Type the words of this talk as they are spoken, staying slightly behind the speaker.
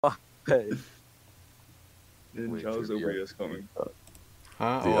Hey. Wait, How's for real. OBS coming? Huh?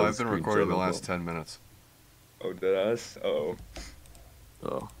 Do you Oh, have I've the been recording the screenshot last of 10 minutes. Oh, deadass? Uh-oh.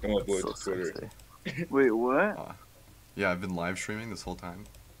 Oh, Come that's upload so to Twitter. sexy. Wait, what? Yeah, I've been live streaming this whole time.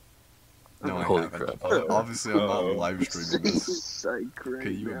 No, I Holy haven't. crap. Obviously, I'm not Uh-oh. live streaming this. Psych right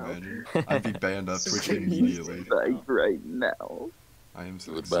Could you now. imagine? I'd be banned off Twitch immediately. Psych right now. I am It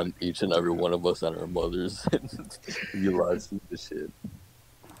so would ban excited. each and every one of us and our mothers. You live stream this shit.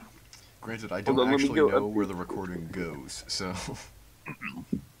 Granted, I Hold don't on, let me actually go know up where here. the recording goes, so...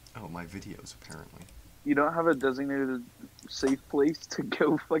 Oh, my videos, apparently. You don't have a designated safe place to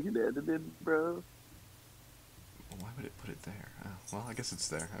go fucking edit in, bro? Why would it put it there? Oh, well, I guess it's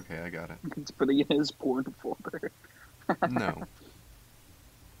there. Okay, I got it. It's putting it in his porn folder. No.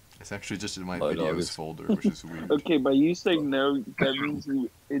 It's actually just in my Oh, no, videos it's- folder, which is weird. Okay, by you saying no, that means you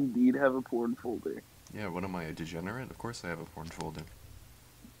indeed have a porn folder. Yeah, what am I, a degenerate? Of course I have a porn folder.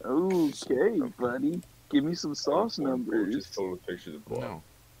 Okay, buddy. Give me some sauce Just numbers. total pictures of blood.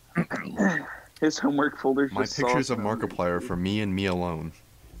 No. His homework folder's My just pictures sauce of Markiplier for me and me alone.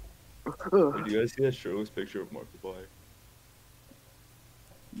 numbers. Did you guys see that shirtless picture of Markiplier?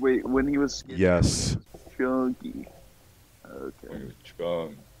 Wait, when he was skinny, Yes. chunky. When Okay. he was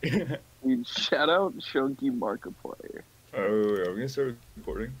strong. Dude, shout out Chunky Markiplier. Oh, wait, are we gonna start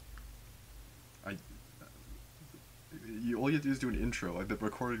recording? All you have to do is do an intro. I've been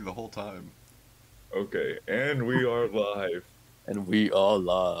recording the whole time. Okay, and we are live. And we all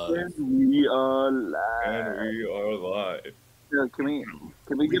live. And we are And live. we are live. Yeah, can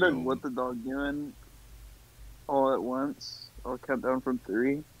we get a go. what the dog doing all at once? I'll count down from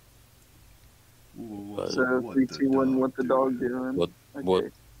 3. So 3, 2, 1. What the dog doing? What- Okay.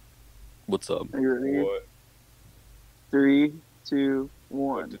 what- What's up? Are you ready? What? 3, 2,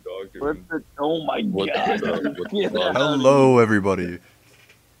 What 1. the dog What doing? the? Oh my What the- god! what the Get dog- out. Hello, everybody.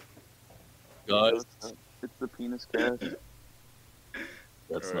 Guys, It's the penis cast.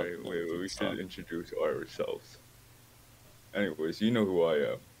 that's not. Alright, wait, we should introduce ourselves. Anyways, you know who I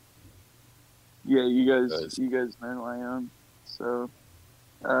am. Yeah, you Guys. guys know who I am. So,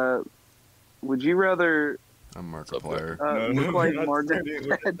 would you rather I'm up, Markiplier. look like we're not Margaret starting,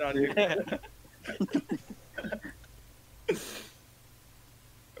 we're not Thatcher?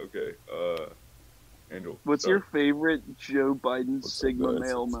 Okay, Angel. What's your favorite Joe Biden What's up, Sigma guys?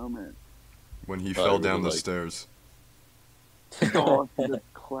 male moment? When he I fell really down the like- stairs. Oh, the Oh,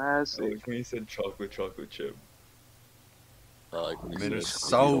 classic. when he said chocolate chip. Like when you Minnesota.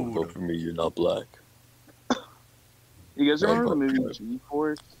 said, "If you don't vote for me, you're not black." You guys remember the Like, movie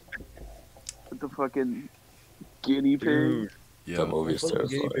G-Force? With the fucking guinea pig? Dude, Yeah. That movie is I thought the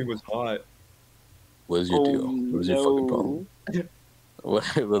guinea terrifying. pig was hot. What is your Oh, deal? What is your fucking no. problem?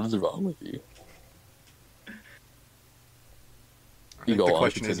 What is wrong with you? I think go the on,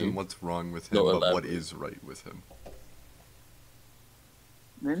 question continue. isn't what's wrong with him, No, but what elaborate. is right with him.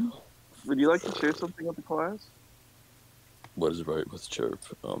 Man, would you like to share something with the class? What is right with chirp?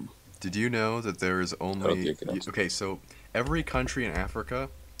 Did you know that there is only... Okay, can I- Okay, so every country in Africa,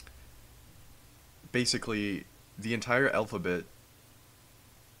 basically, the entire alphabet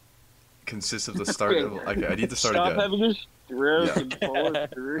consists of the start of... Okay, I need to start Stop again. having a stroke Yeah. and follow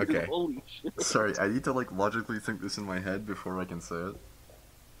through. Okay. Holy shit. Sorry, I need to, like, logically think this in my head before I can say it.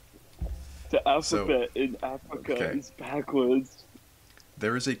 The alphabet in Africa okay. is backwards.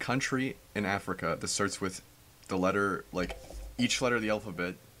 There is a country in Africa that starts with the letter, like, each letter of the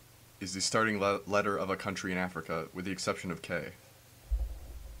alphabet is the starting letter of a country in Africa, with the exception of K.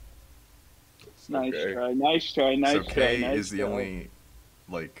 Nice Okay. try, nice try, nice So try. K nice is the try. only,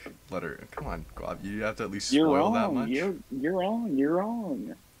 like, letter. Come on, Glob, you have to at least You're spoil that wrong. much. You're wrong. You're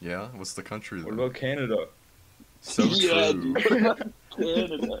wrong. Yeah? What's the country What then? about Canada? So yeah, true. dude.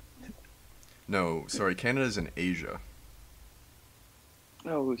 Canada. No, sorry, Canada's in Asia.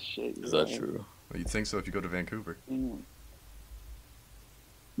 Oh shit. Is you're that right. true? Well, you'd think so if you go to Vancouver. Damn.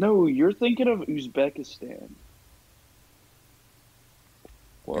 No, you're thinking of Uzbekistan.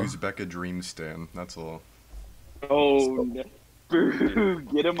 What? Uzbeka Dream Stan, that's all. Oh, no. Boo!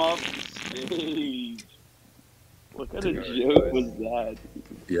 Get him off the stage. What kind of joke was that?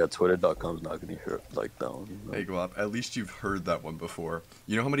 Yeah, Twitter.com's not gonna hear like down. Hey Glob, at least you've heard that one before.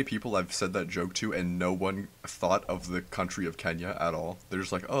 You know how many people I've said that joke to and no one thought of the country of Kenya at all? They're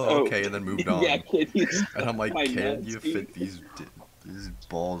just like, oh, okay, and then moved on. Yeah, can you And I'm like, my can nuts, you dude? fit these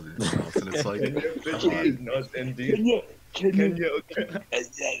balls in your mouth? And it's like, Can you come fit on. these nuts in these? Can you?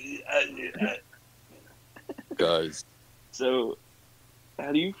 Guys, So,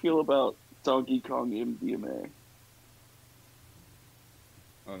 how do you feel about Donkey Kong MDMA?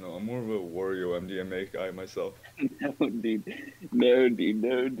 I don't know. I'm more of a Wario MDMA guy myself. No, dude. No, dude.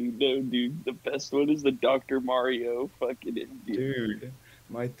 No, dude. No, dude. The best one is the Dr. Mario fucking Indian. Dude,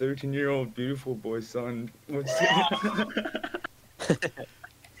 my 13-year-old beautiful boy son. What's I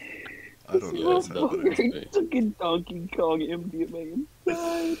don't know. Yes, What's that happening. is me. Fucking Donkey Kong MDMA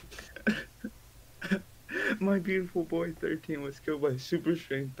inside. My beautiful boy 13 was killed by super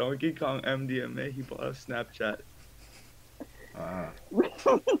strength Donkey Kong MDMA. He bought a Snapchat. Ah,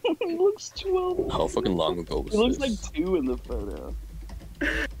 He looks 12. How fucking long ago was He looks this? like 2 in the photo.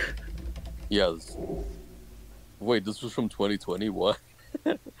 Yeah. Wait, this was from 2020? What?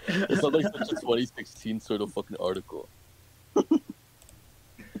 It's not like such a 2016 sort of fucking article.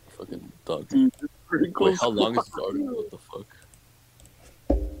 Fucking dog. Dude, it's pretty close. Wait, how long is this article? What the fuck?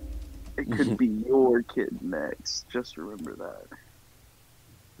 It could be your kid next. Just remember that.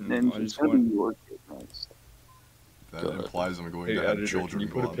 Then I it's just gonna be want. your kid next. that God. implies I'm going Hey, to have editor, can children you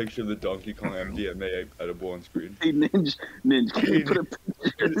put a go picture of the Donkey Kong MDMA edible on screen? Hey, Ninja, can you put a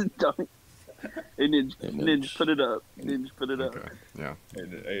picture of this dog? Hey, Ninja, Hey, Ninja, put it up. Ninja, put it up. Okay, yeah.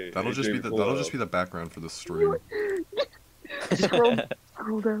 Hey, That'll just be Jamie, the pull that'll that just up. be the background for the stream.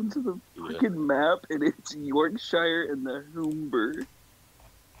 Scroll down to the Yeah. fucking map, and it's Yorkshire and the Humber.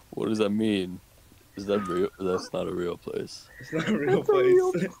 What does that mean? Is that real? That's not a real place. It's not a real That's a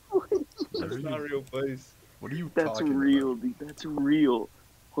real place. place. It's not a real place. What are you That's talking real, dude. That's real.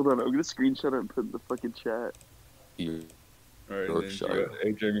 Hold on, I'm gonna screenshot it and put it in the fucking chat. You Alright, Yorkshire.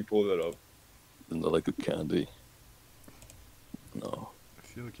 hey Jamie, pull that up. isn't that like a candy? No. about? I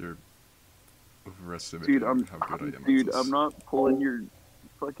feel like you're overestimating Dude, I'm how good I am. dude, at this. I'm not pulling your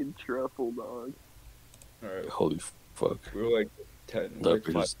fucking truffle, dog. Alright, Holy fuck. we were like 10, That like 5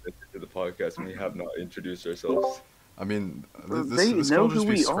 picture's- minutes into the podcast and we have not introduced ourselves. I mean, Well, this they this know could all just who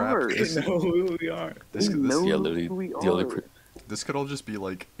be we scrapped. are. They This, know who we are. this, They could- this, know Yeah, literally. who we The only are. this could all just be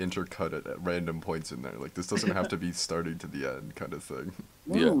like intercut at random points in there. Like this doesn't have to be starting to the end kind of thing.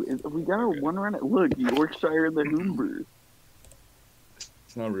 No, we got our one run. Look, Yorkshire and the Humber.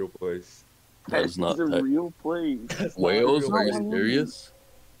 It's not a real place. That is not a that. real place. That's not a Wales? real Are you place. serious?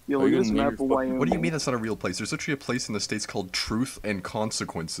 Yo, Are look you at this gonna name map your of fucking- Wyoming. What do you mean that's not a real place? There's actually a place in the States called Truth and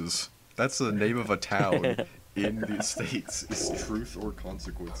Consequences. That's the name of a town in the States. Is Truth or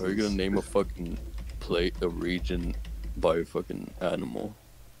Consequences. Are you gonna name a fucking plate, a region, by a fucking animal?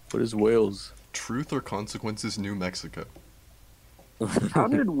 What is Wales? Truth or Consequences, New Mexico? How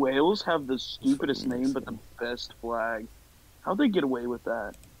did Wales have the stupidest Fucking name but the best flag? How'd they get away with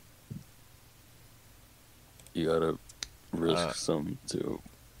that? You gotta risk Uh, some to.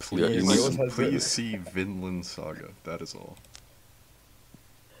 Please, Wales has please the- see Vinland Saga. That is all.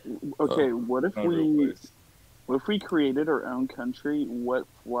 Okay, what if Not a real we place. what if we created our own country? What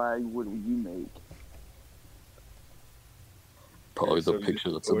flag would you make? Probably so the you-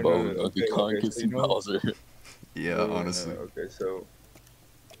 picture that's wait, no, above no, no, Donkey okay, Kong okay, so kissing you know- Bowser. Yeah, Wait, honestly. Okay, so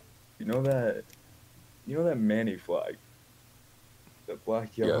you know that Manny flag, the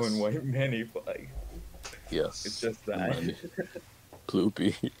black, yellow, Yes. and white Manny flag. Yes. It's just that. Manny.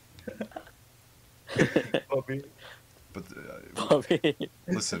 Ploopy. Puppy. But Puppy.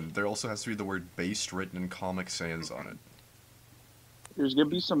 listen, there also has to be the word based written in Comic Sans on it. There's gonna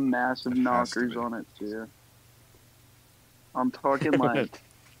be some massive It has to knockers be. on it too. I'm talking like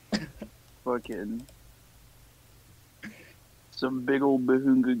fucking some big old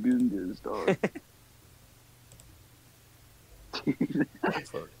bahunga goongas, dog. Dude,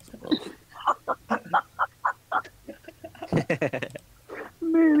 Fuck.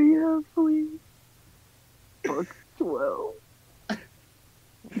 Manny Halfley. Fuck 12.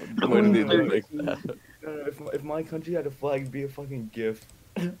 When did they make that? If my country had a flag, it'd be a fucking GIF.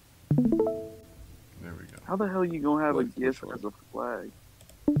 There we go. How the hell you gonna have a Like, gift which one? as a flag?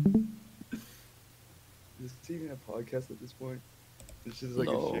 Is this even a podcast at this point? This is like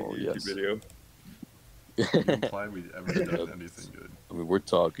No, a shit YouTube yes. video. You imply we ever done anything good. I mean, we're The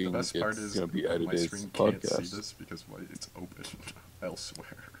talking. best It's part is gonna be my edited screen can't see podcast. this because it's open elsewhere.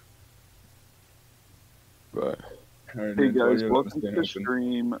 Right. Alright, Hey Nick, why guys, do you welcome have to to the stay open?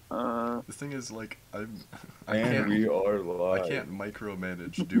 stream. The thing is, like, I And can't. we are live. I can't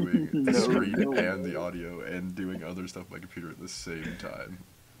micromanage doing the No, screen no and way. the audio and doing other stuff on my computer at the same time.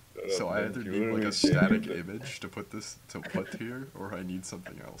 Shut up, So I Nick, either you need like literally a static can't. image to put here, or I need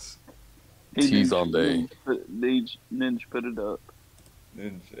something else. Hey, Tease Ninja, on day. Ninja, put it up.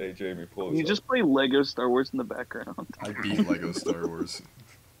 Hey Jamie, pull Can you this just play Lego Star Wars in the background? I beat Lego Star Wars,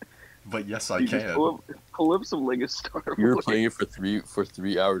 but yes, I You just can. pull up some Lego Star Wars. You were playing it for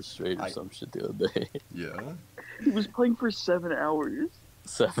 3 hours straight or I- some shit the other day. Yeah. He was playing for 7 hours.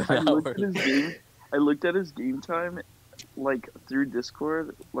 7 I looked at hours. his game. I looked at his game time like through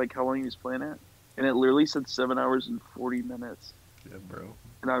Discord, like how long he was playing it, and it literally said 7 hours and 40 minutes, Yeah, bro.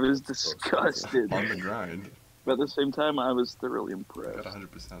 and I was disgusted. On the grind. But at the same time, I was thoroughly Got impressed.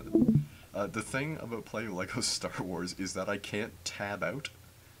 100%. The thing about playing Lego Star Wars is that I can't tab out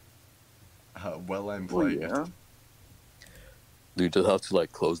while I'm Well, playing yeah. it. You just have to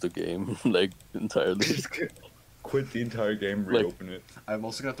like close the game like entirely. Just quit the entire game, Like- reopen it. I'm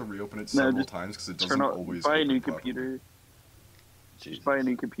also gonna have to reopen it No, several just times because it Turn doesn't on, always buy a open new properly. computer. Jesus. Just buy a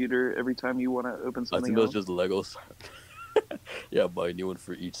new computer every time you want to open I something think that's else. just Legos. Yeah, buy a new one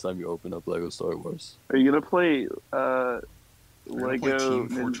for each time you open up Lego Star Wars. Are you gonna play gonna play Lego Team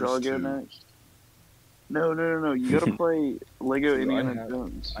Fortress 2. Ninjago next? No. You gotta play Lego Dude, I Indiana have-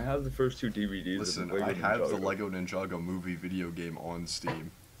 Jones. I have the first 2 DVDs. Listen, of Lego I have the Ninjago. Lego Ninjago movie video game on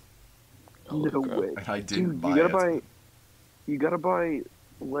Steam, Holy No crap. way. and I didn't Dude, buy you gotta it. buy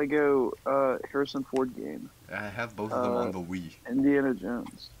Lego Harrison Ford game, I have both of them on the Wii. Indiana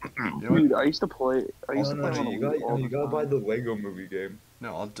Jones. You know what? Dude, I used to play. I Oh, used to no, play on the you Wii all the gotta buy time. the Lego movie game.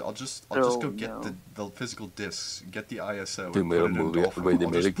 No, I'll just go Oh, get no. the physical discs, get the ISO, They and made put a it in movie- Dolphin. wait, they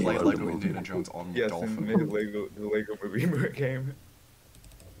I'll made just a game play out of the Lego movie. Indiana Jones on Yes, Dolphin. and made the Lego movie game.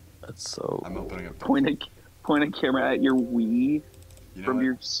 That's so. I'm opening up. Point a camera at your Wii You know from what?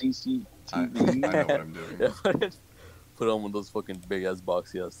 your I CCTV. know what I'm doing. Yeah, put on one of those fucking big ass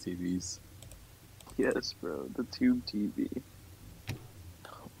boxy ass TVs. Yes, bro, the tube TV.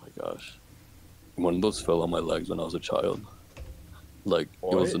 Oh my gosh, one of those fell on my legs when I was a child. Like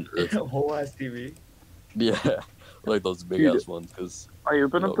it was an Whole ass TV. yeah, like those big Dude. ass ones. Cause I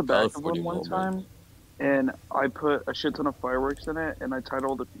opened No, up the back of California one moment. time, and I put a shit ton of fireworks in it, and I tied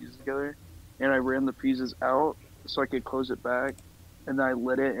all the fuses together, and I ran the fuses out so I could close it back, and then I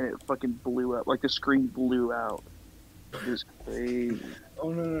lit it, and it fucking blew up. Like the screen blew out. It was crazy. Oh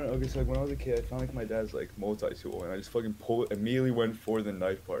no. Okay, so like when I was a kid, I found like my dad's like multi-tool, and I just fucking immediately went for the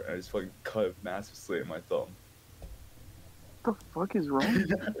knife part, and I just fucking cut a massive slit in my thumb. What the fuck is wrong?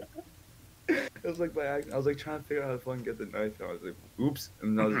 It was like by accident. I was like trying to figure out how to fucking get the knife, and I was like, oops,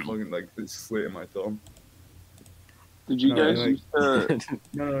 and then I was just fucking like this slit in my thumb. Did you No, guys like- used to?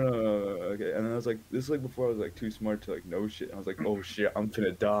 No. Okay, and then I was like, this is like before I was like too smart to like know shit. And I was like, oh shit, I'm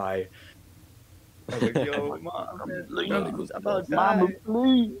finna die. I was like, yo, mom, I'm about to Mama, die.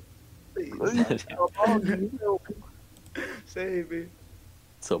 please. Please, Come on, help. save me.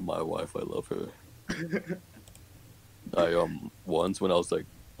 So my wife, I love her. I once when I was like,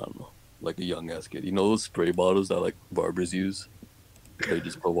 I don't know, like a young ass kid. You know those spray bottles that like barbers use? They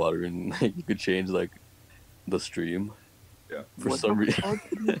just put water in. You could change like the stream. Yeah. For What some the reason, fuck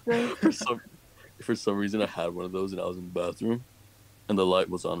did you say? for some reason, I had one of those and I was in the bathroom, and the light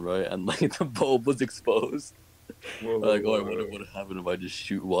was on right, and like the bulb was exposed. Whoa, Like, oh, I whoa, wonder whoa. what would happen if I just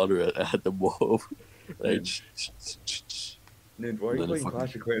shoot water at the bulb. Like, Dude, why are you Then playing fucking-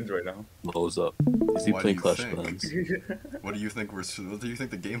 Clash of Clans right now? blows up. Is he Why do playing you Clash think? of Clans? What do you think what do you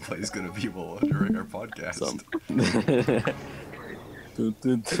think the gameplay is gonna be during our podcast? Some.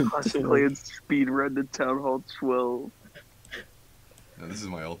 Clash of Clans speed run to Town Hall 12. No, this is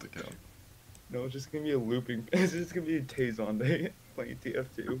my alt account. No, it's just gonna be a looping. It's just gonna be a Tazon day playing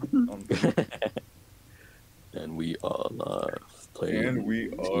TF2. And we are live playing. And we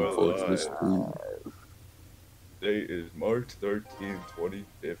Team are Fortress live. 2. Today is March 13,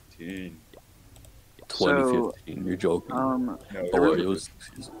 2015. 2015. You're joking. No, oh, there wait, was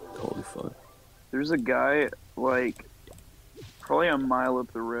it was totally fun. There's a guy, like, probably a mile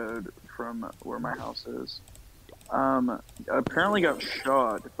up the road from where my house is. Apparently got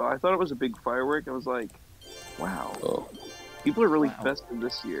shot, but I thought it was a big firework. I was like, wow, Oh, people are really Wow. festive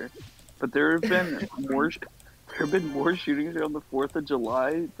this year. But there have been more shootings on the 4th of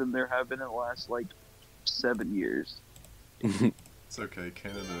July than there have been in the last, like, 7 years. It's okay.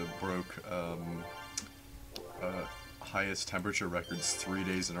 Canada broke highest temperature records 3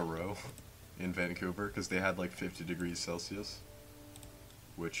 days in a row in Vancouver because they had like 50 degrees Celsius,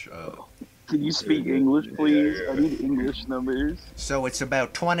 which Can you speak English, please? I need English numbers. So it's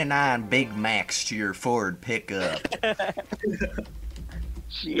about 29 Big Macs to your Ford pickup.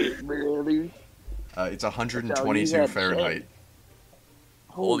 Shit, brother. it's 122 That's how you got Fahrenheit.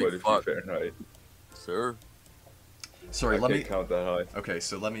 holy Quite a few fuck, Fahrenheit. sir. Sorry, I let can't me. count that high. Okay,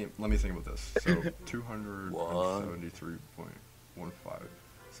 so let me think about this. So 273.15.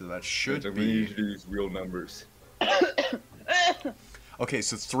 So that should I'm gonna need be you to use real numbers. okay.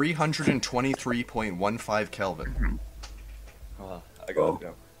 So 323.15 Kelvin. I got Oh. it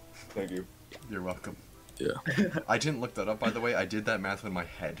now. Thank you. You're welcome. Yeah. I didn't look that up, by the way. I did that math in my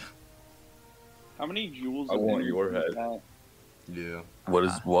head. How many joules? I of want energy your is head. that? Yeah. What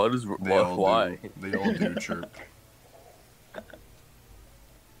is They all why? do. They all do chirp.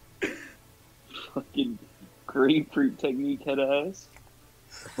 Fucking grapefruit technique, head ass.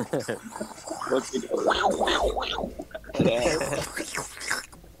 Fucking head ass.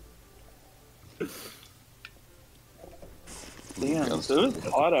 Damn, so it's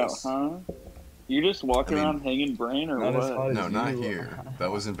hot out, huh? You're just walking I mean, around hanging brain or not as what? hot as No, not you. here.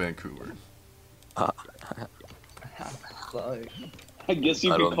 That was in Vancouver. Like, I guess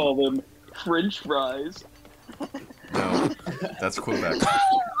you I could don't- call them French fries. No, that's Quebec.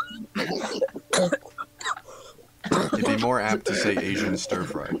 It'd be more apt to say Asian stir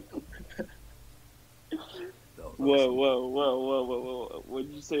fry. Whoa. What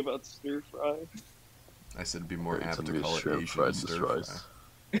did you say about stir fry? I said it'd be more It's apt to gonna be call it shrimp Asian fried stir fries.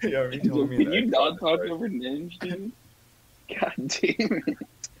 fry. you already told me Can you that. not talk over Ninja, dude? God damn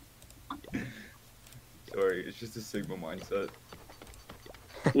it. Sorry, it's just a Sigma mindset.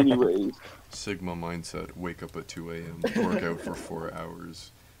 Anyways, Sigma mindset, wake up at 2 a.m., work out for 4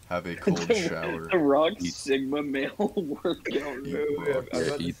 hours, have a cold shower. the Rock Eat. Sigma male workout Wait, room. wait, I've Yeah,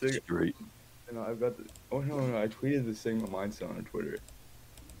 got the eat Sigma. straight. No, I've got the. Oh no, I tweeted the Sigma mindset on Twitter.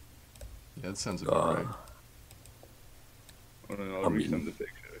 Yeah, that sounds about right. Oh no, I'll I mean- resend the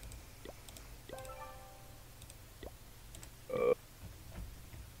picture.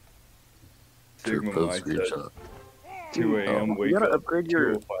 Sigma Triple mindset. screenshot. 2 a.m. You wake gotta up. upgrade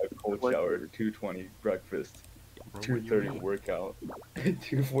your 2:05 cold what- shower. 2:20 breakfast. Bro, what do you 2:30 mean? workout.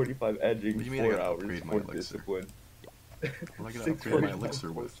 2:45 edging. What do you mean I 4 gotta hours upgrade my for elixir? discipline. What am I gonna upgrade my 6:45 elixir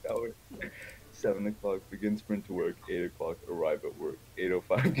cold with? shower. 7 o'clock begin sprint to work. 8 o'clock arrive at work.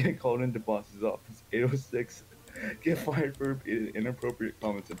 8:05 get called into boss's office. 8:06 get fired for repeated inappropriate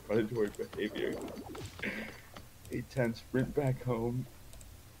comments and predatory behavior. 8:10 sprint back home.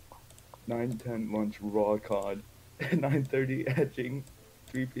 9:10 lunch raw cod. 9:30 edging.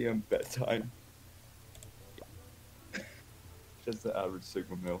 3 p.m. bedtime. Just the average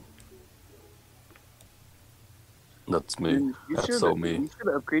Sigma male. That's me. You That's should, so me. You should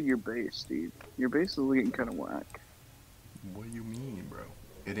upgrade your base, dude. Your base is looking kind of whack. What do you mean, bro?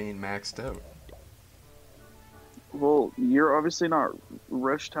 It ain't maxed out. Well, you're obviously not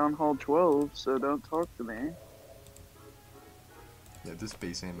Rush Town Hall 12, so don't talk to me. Yeah, this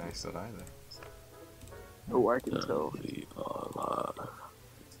base ain't maxed out either. Oh, I can tell. We are live.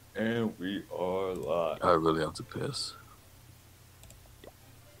 And we are live. I really have to piss.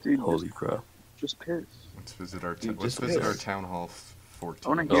 Dude, Holy crap. just piss. Let's visit our Dude, let's just visit our piss. town hall 14.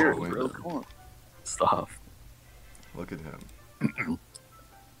 I want to hear Oh, it, wait, bro. no. Come on. Stop. Look at him.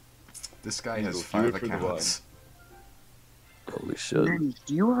 This guy He's has a 5 viewer for the accounts. Holy shit. Man,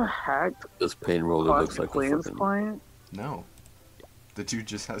 do you have a hacked This pain roller looks Clash like of a Clans fucking... client? No. The dude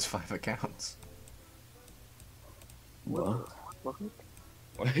just has 5 accounts. What? Fuck.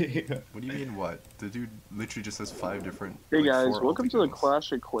 What do you mean what? The dude literally just has 5 different. Hey like, guys, 4 welcome to the accounts.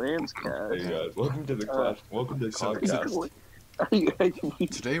 Clash of Clans Hey cast. guys, welcome to the clash. Welcome to the so- podcast.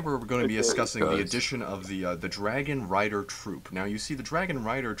 Today we're going to be Okay, discussing the guys. addition of the Dragon Rider troop. Now you see, the Dragon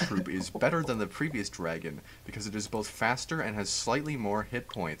Rider troop is better than the previous dragon because it is both faster and has slightly more hit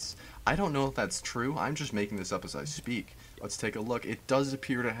points. I don't know if that's true. I'm just making this up as I speak. Let's take a look. It does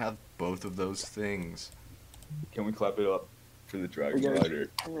appear to have both of those things. Can we clap it up for the Dragon Hey, guys. Rider?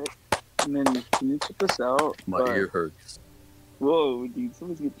 And then, can you check this out? My ear hurts. Whoa, dude,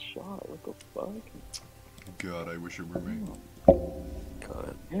 someone's getting shot. What the fuck? God, I wish it were me.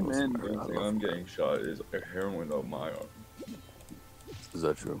 God. Hey, man. The only thing I'm getting shot is a heroin up my arm. Is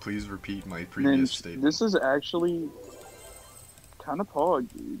that true? Please repeat my Man, previous statement. this is actually kind of pog,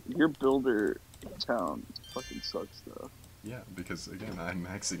 dude. Your builder town fucking sucks, though. Yeah, because again, I'm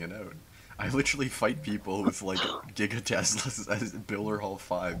maxing it out. I literally fight people with like Giga Teslas as Builder Hall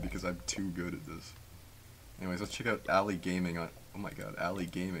 5 because I'm too good at this. Anyways, let's check out Ali Gaming on. Oh my god, Ali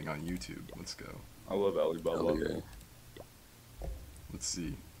Gaming on YouTube. Let's go. I love Alibaba. Okay. Let's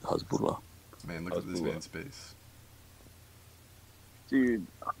see. Hasbullah. Man, look at this How's man's face. Dude.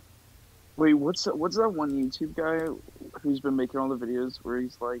 Wait, what's that one YouTube guy who's been making all the videos where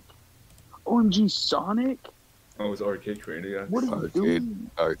he's like, OMG Sonic? Oh, it's Arcade Craniac. What are you Arcade. doing?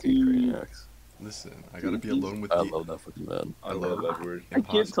 Arcade Craniacs. Listen, I gotta be alone with I the love that fucking man. I love Edward. I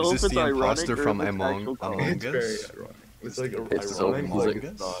can't tell Is if this it's the ironic imposter or from if it's Among actual It's very Us? ironic. It's like It's so ironic, like Among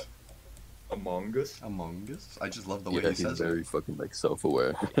it's Us? not Among Us. Among Us? I just love the way Yeah, he he's says very it. fucking like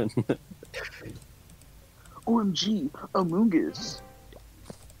self-aware. OMG Amoongus.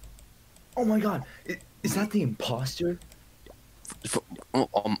 Oh my god, is that the imposter?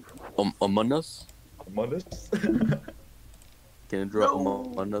 Among Us? Among Us? Can you draw No.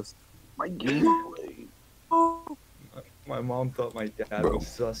 Among Us? My gameplay. My mom thought my dad Bro. was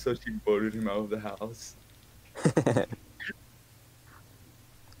sus, so she voted him out of the house.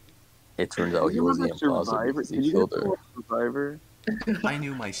 It turns out he You was the remember imposter Survivor? because Did he you killed guys her. watch Survivor? I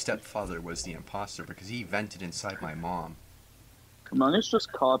knew my stepfather was the imposter because he vented inside my mom. Among Us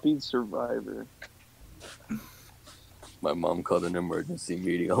just copied Survivor. My mom called an emergency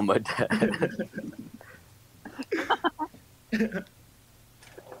meeting on my dad.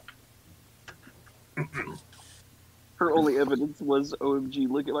 Her only evidence was, OMG,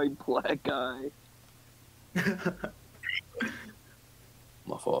 look at my black eye.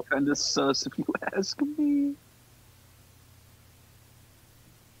 My fault. Kinda sus if you ask me.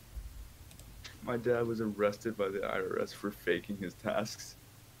 My dad was arrested by the IRS for faking his tasks.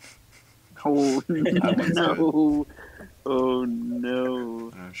 Oh That one's no. Oh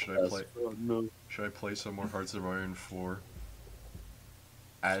no. Should I That's- play? oh, no. Should I play some more Hearts of Iron 4?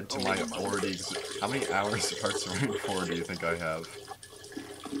 Add to Oh my my already. How many hours of Hearts of Iron 4 do you think I have?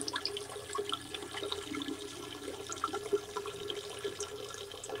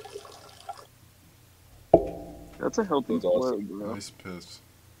 That's a healthy That's flow, awesome. bro. Nice piss.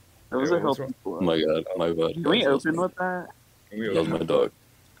 That was Yeah, a what's healthy flow. Oh my god, my bad. Can we Guys, that was open my- with that? And we That was my dog.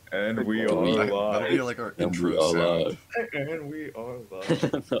 And we Can are we- That'll be live. like our And we intro are sound. live. And we are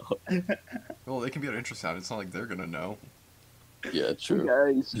live. No. Well, it can be our intro sound. It's not like they're gonna know. Yeah, Hey true.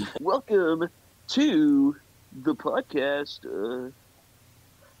 guys, welcome to the podcast.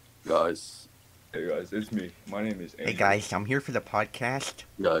 Guys, Hey guys, it's me. My name is Andrew. Hey guys, I'm here for the podcast.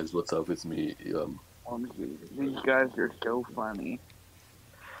 what's up? It's me. These guys are so funny.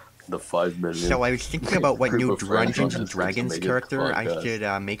 The 5 million. So I was thinking about what Group new of friends Dungeons on and this Dragons automated character I podcast.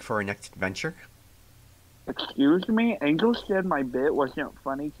 should make for our next adventure. Excuse me? Angel said my bit wasn't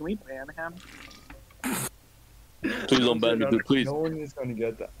funny. Can we ban him? Please don't ban me, dude, please. No one is gonna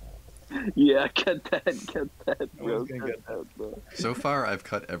get that. Yeah, get that, No bro. one's gonna get that, bro. So far, I've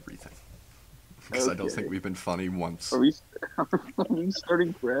cut everything. Because I don't Okay. think we've been funny once. Are we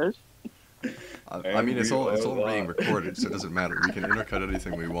starting fresh? I mean, it's And all we it's are all being live. recorded, so it doesn't matter. We can intercut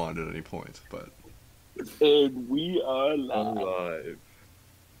anything we want at any point. But And we are I'm live. live.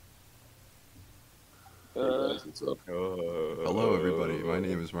 Hey guys, what's up? hello, everybody. My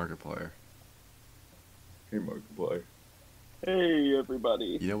name is Markiplier. Hey, Markiplier. Hey,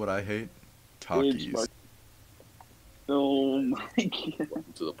 everybody. You know what I hate? It's Talkies. Mark- Oh my god.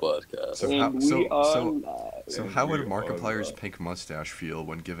 Welcome to the podcast. So And how- we so- are so- live. So And how we would are Markiplier's live. pink mustache feel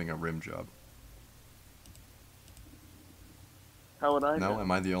when giving a rim job? How would I No, know?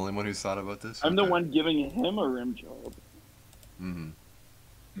 am I the only one who's thought about this? I'm the Okay. one giving him a rim job.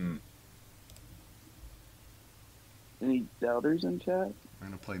 Mm-hmm. Any doubters in chat? I'm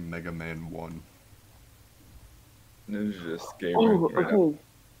gonna play Mega Man 1. This is just gamer. Oh, crap. okay.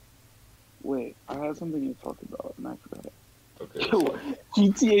 Wait, I had something to talk about and I forgot it. Okay. Yo,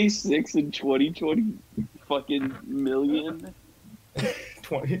 GTA 6 in 2020 fucking million.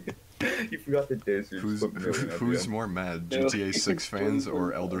 20. You forgot the days. You Who's just put million at the who's end. more mad, No. GTA 6 fans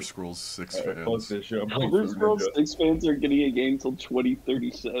or Elder Scrolls 6 Alright, fuck fans? this shit. I'm playing Elder Fruit Scrolls Ninja. 6 fans are getting a game till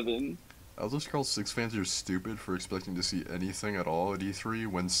 2037. Elder Scrolls 6 fans are stupid for expecting to see anything at all at E3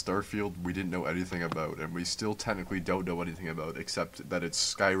 when Starfield we didn't know anything about, and we still technically don't know anything about except that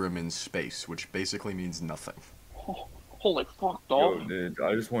it's Skyrim in space, which basically means nothing. Holy fuck, Yo, dog. dude,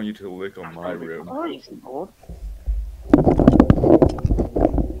 I just want you to lick on my rib. Crazy, dog.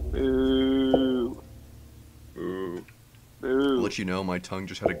 Boo. Ooh. I'll Boo. let you know, my tongue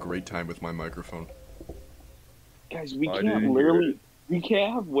just had a great time with my microphone. Guys, we I can't didn't hear literally. We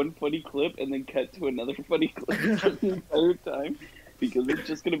can't have one funny clip and then cut to another funny clip for the entire time because it's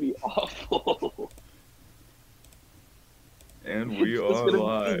just gonna be awful. And we It's are just gonna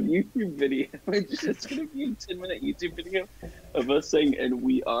live. be a YouTube video. It's just gonna be a 10-minute YouTube video of us saying, "And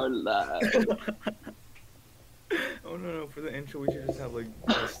we are live." Oh no, for the intro we should just have like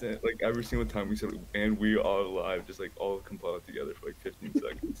constant, like every single time we said "and we are live," just like all compiled together for like 15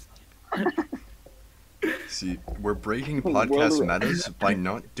 seconds. See, we're breaking Well, podcast right. metas by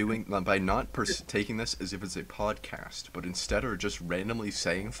not taking this as if it's a podcast, but instead are just randomly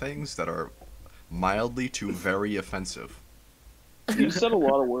saying things that are mildly to very offensive. You said a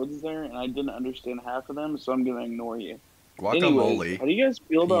lot of words there, and I didn't understand half of them, so I'm gonna ignore you. Guacamole, Anyways, how do you guys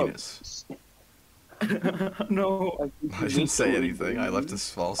feel about? penis. No. think you I didn't missed say the word, anything. I dude. left a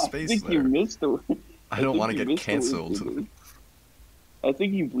small I space think you there. missed the word. I don't think want to you get missed the word, cancelled. dude. I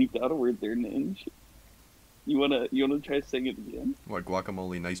think you bleeped out a word there, Ninja. You wanna try saying it again? What,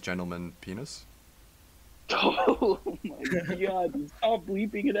 guacamole, nice gentleman, penis? Oh my god, dude, stop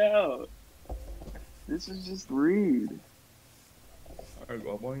bleeping it out. This is just rude. Alright,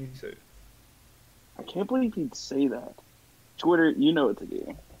 well, why don't you say it? I can't believe he'd say that. Twitter, you know what to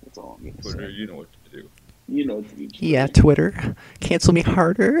do. That's all I'm gonna Twitter, say. you know what to do. You know it's each. Yeah, Twitter. Cancel me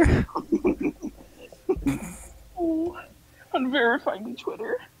harder. Oh, unverify me,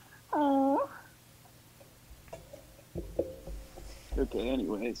 Twitter. Oh. Okay.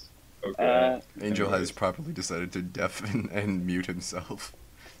 Anyways. Okay. Angel Anyways. has properly decided to deafen and mute himself.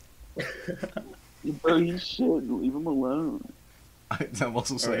 Bro, you should leave him alone. I'm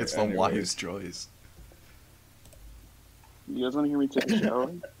also saying Alright, it's the anyways. wise choice. You guys want to hear me take a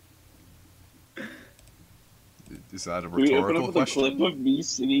shower? Is that a Can we open rhetorical up with a question? clip of me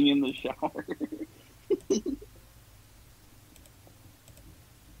sitting in the shower?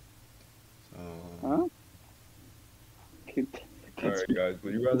 Huh? Alright, guys,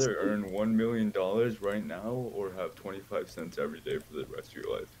 would you rather earn $1 million right now or have 25 cents every day for the rest of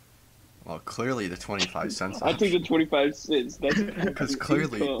your life? Well, clearly the 25 cents. I take the 25 cents. That's Because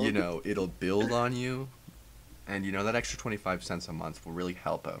clearly, income. you know, it'll build on you, and you know that extra 25 cents a month will really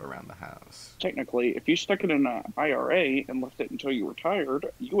help out around the house. Technically, if you stuck it in an IRA and left it until you retired,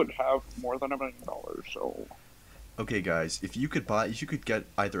 you would have more than $1 million. So, Okay, guys, if you could get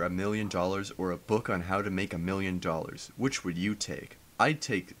either $1 million or a book on how to make $1 million, which would you take? I'd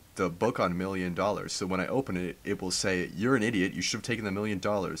take the book on $1 million, so when I open it, it will say, "You're an idiot. You should have taken the $1 million."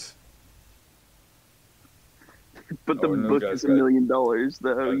 but the Oh, no, book guys, is $1 guys. million, though.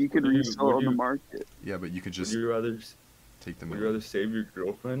 Guys, You could would you- resell it would on the you- market. Yeah, but you could Would just you rather take the would you million. rather save your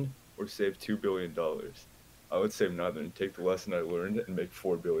girlfriend or save $2 billion? I would save neither and take the lesson I learned and make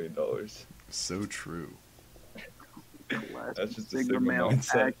 $4 billion. So true. Classic That's just a Sigma Sigma male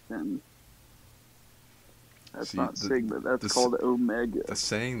mindset. action. That's See, not the- Sigma. That's the called Omega. The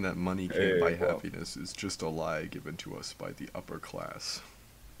saying that money can't Hey, buy well. happiness is just a lie given to us by the upper class.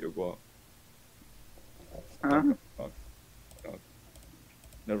 Yo, go Huh?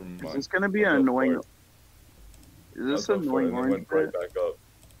 Never mind. Is this gonna be an I'll go annoying? fart. Is this I'll go fart annoying and then orange went right bit? back up.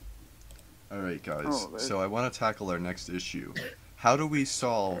 Alright, guys, Oh, that's- so I want to tackle our next issue. How do we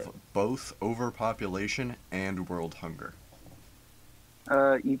solve both overpopulation and world hunger?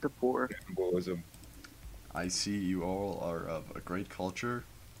 Eat the poor. Cannibalism. I see you all are of a great culture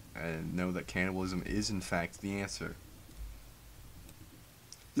and know that cannibalism is in fact the answer.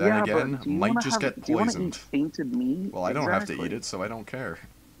 Then Yeah, again, but do you might wanna just have- get do you wanna poisoned. eat tainted meat? Well, I don't have to Exactly. eat it, so I don't care.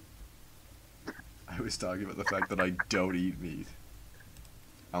 I was talking about the fact that I don't eat meat.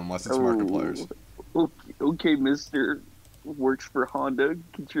 Unless it's Markiplier's. Okay, Mister works for Honda,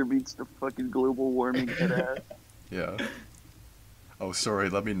 contributes to fucking global warming. Head ass. Yeah. Oh, sorry.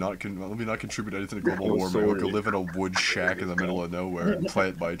 Let me not contribute anything to global Oh, warming. I'll go sorry. live in a wood shack in the middle of nowhere and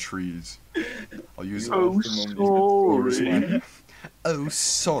plant my trees. I'll use. You Oh, lost the moment you sorry. could Oh,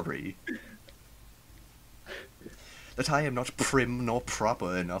 sorry. That I am not prim nor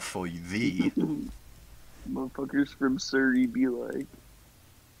proper enough for thee. Motherfuckers from Surrey be like,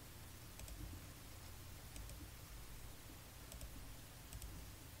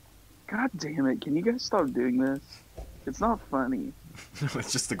 God damn it, can you guys stop doing this? It's not funny.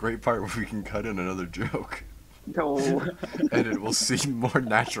 It's just the great part where we can cut in another joke. No. And it will seem more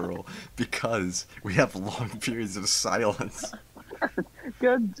natural because we have long periods of silence.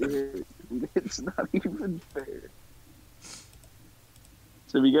 God damn it. It's not even fair.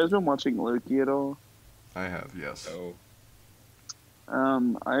 So have you guys been watching Loki at all? I have, yes. Oh,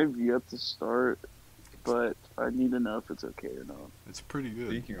 I've yet to start, but I need to know if it's okay or not. It's pretty good,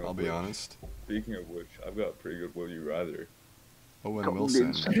 Speaking of I'll be which- honest. speaking of which, I've got a pretty good Would You Rather. Owen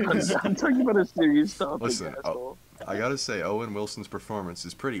Wilson. I'm talking about a serious topic, Listen, asshole. I gotta say, Owen Wilson's performance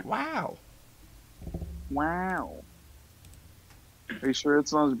is pretty wow. Wow. Are you sure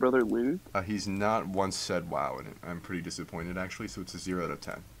it's not his brother Luke? He's not once said wow in it. I'm pretty disappointed actually, so it's a 0 out of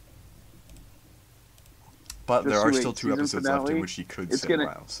 10. But there Just are wait, still 2 season episodes left in finale, which he could it's say gonna-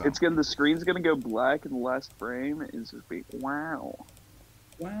 wow. So It's gonna the screen's gonna go black and the last frame is just be wow.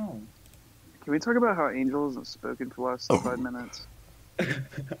 Wow. Can we talk about how Angel hasn't spoken for the last Oh. 5 minutes?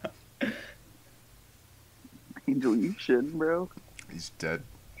 Angel, you shouldn't, bro. he's dead.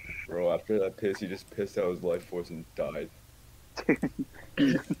 Bro, after that piss, he just pissed out his life force and died.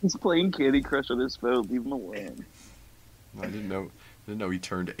 He's playing Candy Crush on his phone. Leave him alone. I didn't know he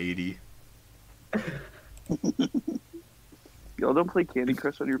turned 80. Y'all don't play Candy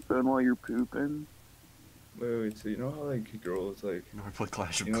Crush on your phone while you're pooping. Wait, so you know how like girls like You know, I play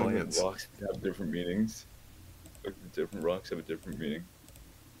Clash of you know like, Clans. rocks have different meanings? Like the different rocks have a different meaning.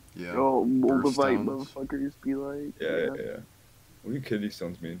 Yeah. Oh, Moldavite Birthstones. motherfuckers be like, Yeah. What do kidney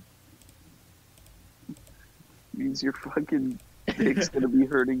stones mean? means your fucking dick's gonna be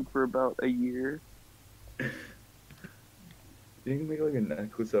hurting for about a year. You can make like a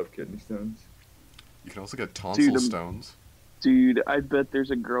necklace out of kidney stones. You can also get tonsil Dude, stones. Dude, I bet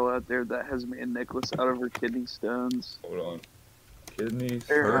there's a girl out there that has made a necklace out of her kidney stones. Hold on. Kidneys.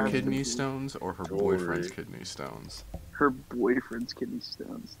 There Her has to kidney be. stones or her Jewelry. boyfriend's kidney stones? Her boyfriend's kidney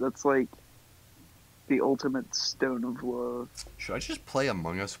stones. That's like the ultimate stone of love. Should I just play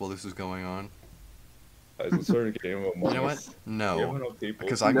Among Us while this is going on? Guys, let's start a game of Among You know what? Us. We have No. enough people.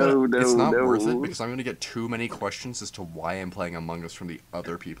 Because No, it's no, not worth no. it because I'm gonna get too many questions as to why I'm playing Among Us from the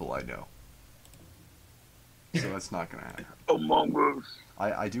other people I know. So that's not gonna happen. Among Us.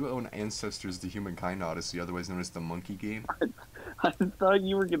 I do own Ancestors: The Humankind Odyssey, otherwise known as the Monkey Game. I thought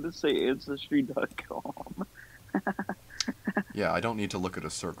you were gonna say Ancestry.com. Yeah, I don't need to look at a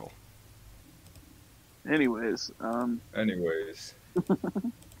circle. Anyways, Anyways,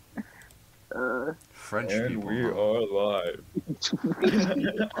 French and people. we huh? are live.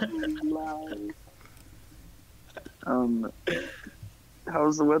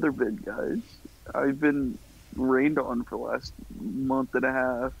 How's the weather been, guys? I've been rained on for the last month and a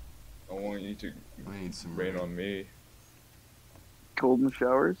half. I want you to I need some rain on me. Golden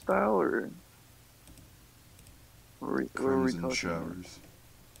shower style, or what are we crimson talking showers.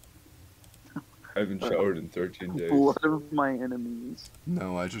 I haven't showered in 13 about? days. Blood of my enemies.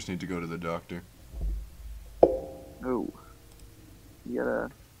 No, I just need to go to the doctor. Oh, you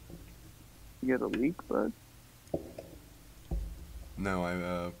got a leak, bud? No,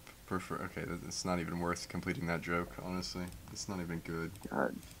 I prefer. Okay, it's not even worth completing that joke. Honestly, it's not even good.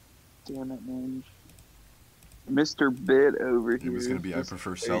 God damn it, man. Mr. Bit over It here. was gonna be I is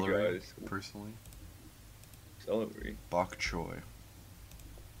prefer Hey, celery guys. personally. Celery. Bok choy.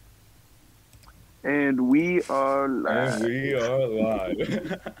 And we are And live. we are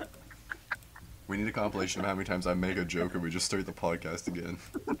live. We need a compilation of how many times I make a joke and we just start the podcast again.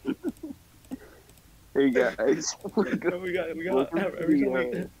 Hey guys, we're No, we got Welcome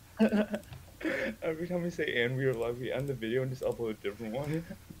to every time we say and we are live, we end the video and just upload a different one.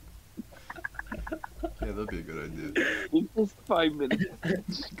 Yeah, that'd be a good idea. in just 5 minutes. we-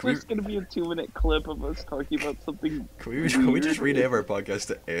 There's gonna be a 2-minute clip of us talking about something. Can we just rename our podcast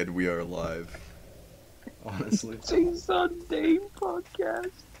to And We Are Live? Honestly. Jason Dave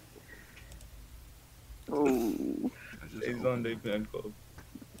podcast. Oh, I just Days hope- on Day Fan Club.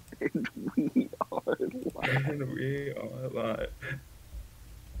 and we are live. And we are live.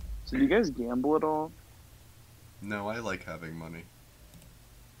 So, do you guys gamble at all? No, I like having money.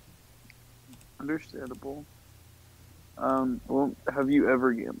 Understandable. Well, have you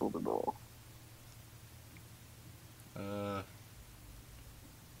ever gambled at all? I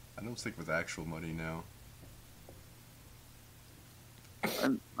don't stick with actual money now.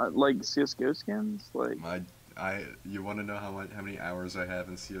 And like CS:GO skins, like You want to know how many hours I have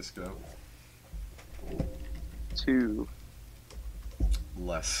in CS:GO? 2.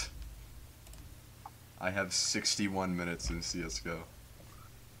 Less. I have 61 minutes in CS:GO.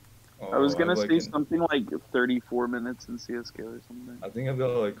 I was Oh, gonna like say in- something like 34 minutes in CS:GO or something. I think I've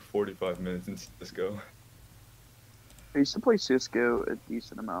got like 45 minutes in Cisco. I used to play CS:GO a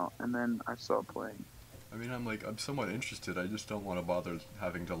decent amount, and then I stopped playing. I mean, I'm somewhat interested. I just don't want to bother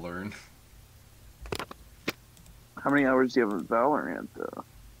having to learn. How many hours do you have of Valorant, though?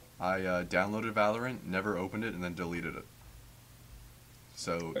 I downloaded Valorant, never opened it, and then deleted it.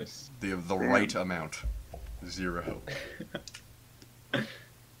 So Nice. the Damn. right amount, 0.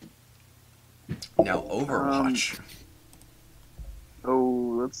 Now Overwatch.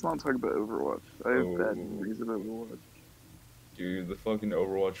 Oh, let's not talk about Overwatch. I have bad Oh. memories of Overwatch. Dude, the fucking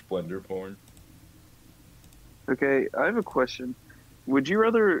Overwatch blender porn. Okay, I have a question. Would you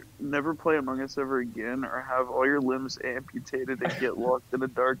rather never play Among Us ever again, or have all your limbs amputated and get locked in a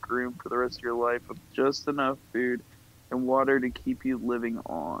dark room for the rest of your life with just enough food and water to keep you living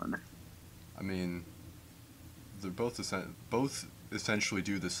on? I mean, they're both essentially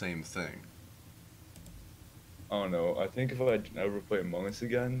do the same thing. I don't know. I think if I never play Among Us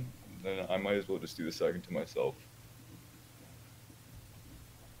again, then I might as well just do the second to myself.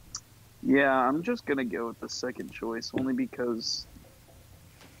 Yeah, I'm just gonna go with the second choice, only because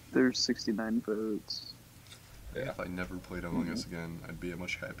there's 69 votes. Yeah. If I never played Among Us again, I'd be a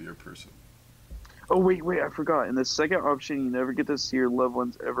much happier person. Oh, wait, I forgot. In the second option, you never get to see your loved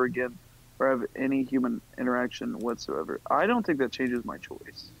ones ever again or have any human interaction whatsoever. I don't think that changes my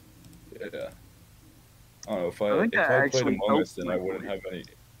choice. Yeah. I don't know. If I I think if that I played actually Among helps Us, then my I wouldn't point. have any.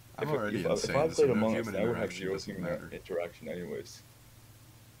 I'm If already if insane. I so played no Among Us, human then I would have interaction zero doesn't human matter. interaction anyways.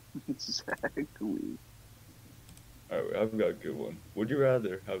 Exactly. Alright, I've got a good one. Would you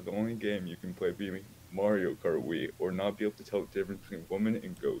rather have the only game you can play be Mario Kart Wii, or not be able to tell the difference between women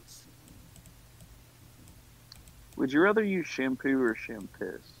and goats? Would you rather use shampoo or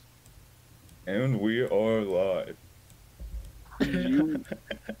shampiss? And we are live. Would you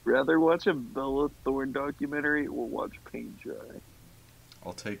rather watch a Bella Thorne documentary or watch paint dry?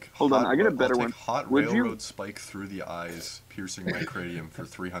 I'll take. Hold on, I got a better I'll one. take hot Would you- railroad spike through the eyes, piercing my cranium for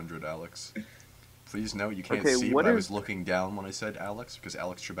 300, Alex. Please note you can't Okay, see, what but I is- was looking down when I said Alex because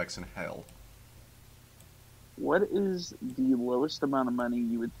Alex Trebek's in hell. What is the lowest amount of money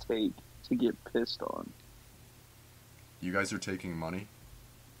you would take to get pissed on? You guys are taking money.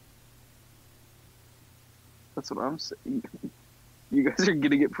 That's what I'm saying. You guys are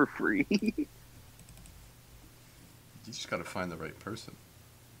getting it for free. You just gotta find the right person.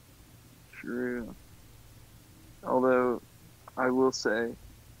 True. Although, I will say,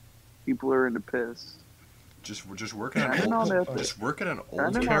 people are into piss. Just work at Kinda an not old, ethic. just work at an Kinda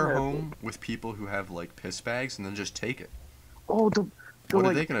old not care ethic. home with people who have like piss bags, and then just take it. Oh, the What are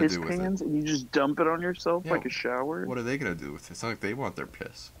like they gonna piss do with it? pans, and you just dump it on yourself Yeah, like a shower. What are they gonna do with it? It's not like they want their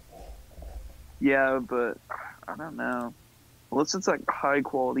piss. Yeah, but I don't know. Unless it's like high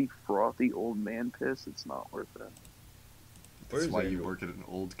quality, frothy old man piss, it's not worth it. Where That's is why you Angel? work at an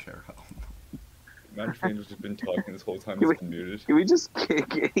old care home. Imagine if Angel's just been talking this whole time. Can He's been muted. Can we just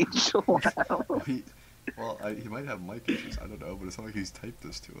kick Angel out? He might have mic issues. I don't know, but it's not like he's typed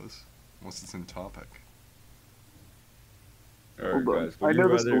this to us. Unless it's in topic. Alright, Hold on. guys. I Would know you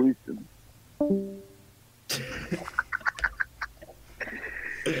the rather? solution.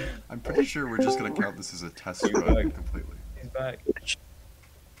 I'm pretty sure we're just gonna count this as a test He's run back. completely. He's back.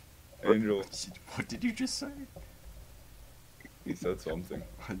 Angel, What did you just say? he said something.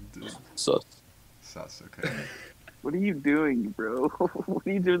 Sus. Sus, okay. What are you doing, bro? What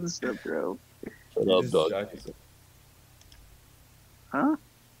are you doing this stuff, bro? Shut He up, just dog. distracted. Huh?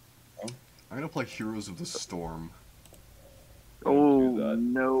 I'm gonna play Heroes of the Storm. Don't Oh, do that.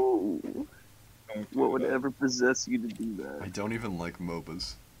 no. Don't do What would that. ever possess you to do I that? don't even like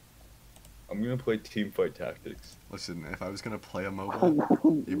MOBAs. I'm gonna play Teamfight Tactics. Listen, if I was gonna play a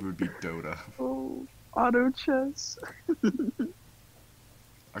MOBA, it would be Dota. Oh, auto chess. I'm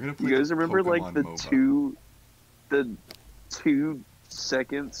gonna play You guys the remember like Pokemon the MOBA. the 2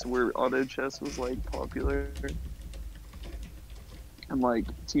 seconds where auto chess was like popular? And like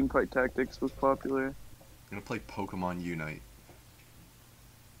Teamfight Tactics was popular? I'm gonna play Pokemon Unite.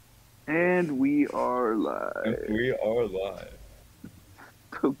 And we are And live. we are live.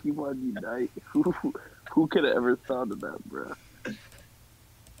 Pokemon Unite. Who could have ever thought of that, bro?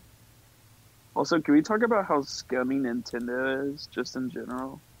 Also, can we talk about how scummy Nintendo is, just in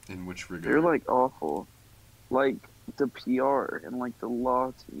general? In which They're regard? like awful. Like the PR and like the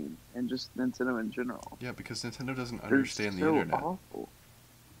law team and just Nintendo in general. Yeah, because Nintendo doesn't They're understand the so internet. awful.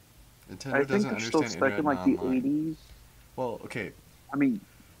 Nintendo I think doesn't they're still understand stuck in internet like and the online. 80s. Well, okay. I mean,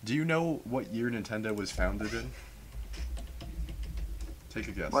 Do you know what year Nintendo was founded in? Take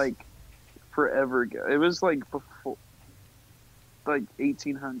a guess. like forever ago. It was like before, like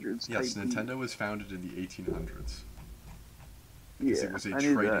 1800s. Yes, type Nintendo was founded in the 1800s. Yeah, Because it was a I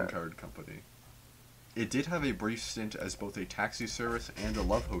knew trading that. card company. It did have a brief stint as both a taxi service and a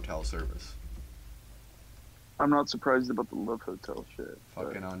love hotel service. I'm not surprised about the Love Hotel shit. but-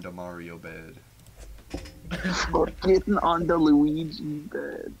 Fucking on the Mario bed. Getting on the Luigi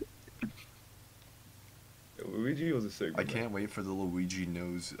bed. Luigi was a sick. I can't wait for the Luigi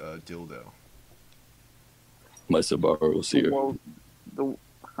nose dildo. My Subaru's here. Well,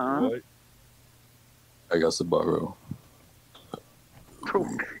 huh? What? I got Subaru. Bro,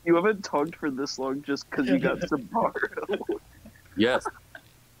 you haven't talked for this long just because you got Subaru. Yes.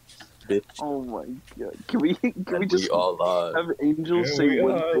 Bitch. Oh my god! Can we just We all live. have Angel Yeah, say we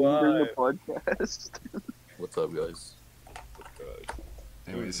one are thing during the live. podcast? What's up, guys?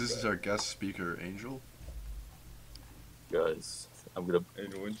 Anyways, this is our guest speaker, Angel. Guys, I'm gonna.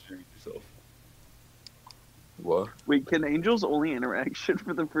 Angel, introduce yourself. What? Wait, can Angel's only interaction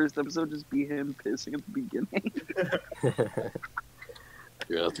for the first episode just be him pissing at the beginning?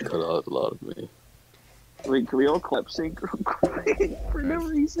 You're gonna have to cut out a lot of me. Wait, can we all clap sync real quick for no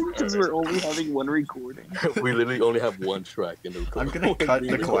reason? Because we're only having one recording. We literally only have one track in the I'm recording. gonna cut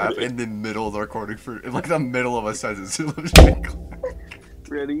the clap in the middle of the recording for like the middle of a sentence.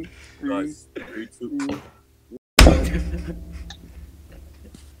 Ready? Three, Guys, 3, 2. two.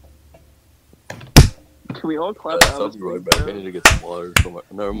 Can we all clap Guys, out? I'll as be right we back. I go? need to get some water.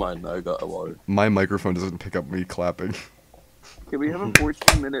 Never mind, I got water. My microphone doesn't pick up me clapping. Can we have a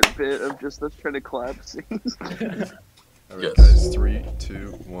 14-minute bit of just us trying to clap scenes? Alright, Yes. guys, 3,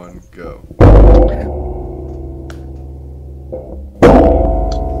 2, 1, go.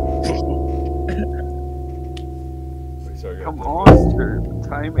 Wait, sorry, guys. Come I on, missed. sir.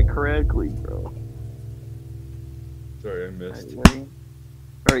 Time it correctly, bro. Sorry, I missed. Alright, ready?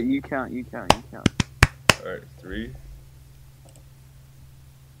 Alright, you count. Alright, 3,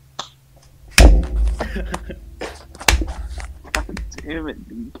 Damn it,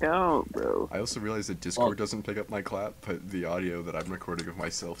 dude. Count, bro. I also realized that Discord doesn't pick up my clap, but the audio that I'm recording of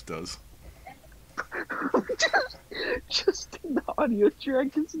myself does. Just in the audio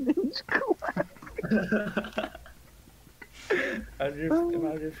track is ninja clap.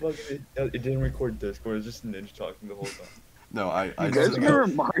 Imagine fucking it didn't record Discord, it's just Ninja talking the whole time. No, I You guys just, remember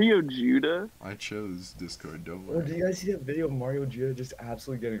Mario Judah? I chose Discord. Don't Oh, do worry. you guys see that video of Mario Judah just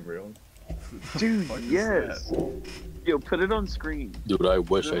absolutely getting railed? Dude, Fuck is yes. that? Yo, put it on screen. Dude, I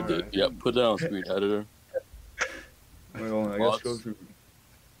wish I Alright. did. Yeah, put that on screen editor. Wait, hold on, I gotta Bots. go through.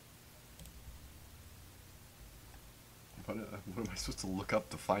 What am I supposed to look up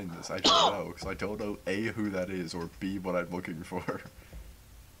to find this? I don't know, because I don't know A, who that is, or B, what I'm looking for.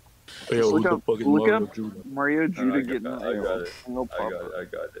 Hey, yo, Look who's the up- fucking look Mario up- Judah? Mario Judah I getting got it, railed. And it'll I pop got up.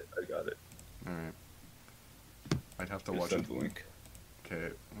 it, I got it. Alright. I'd have to Just watch send it. the link. Okay.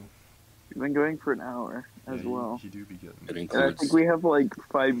 We've been going for an hour as yeah, well. He do be It getting. And I includes. think we have like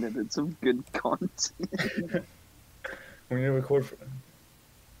 5 minutes of good content. When you record for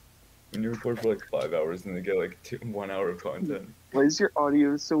like 5 hours and they get like 1 hour of content. Why is your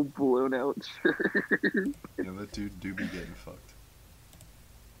audio so blown out? Yeah, that dude do be getting fucked.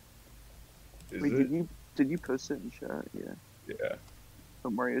 Is Wait, it? did you post it in chat? Yeah. Yeah.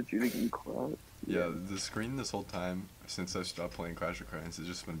 But Mario Judah getting clapped. Yeah, the screen this whole time, since I stopped playing Clash of Clans, has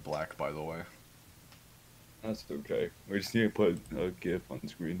just been black, by the way. That's okay. We just need to put a GIF on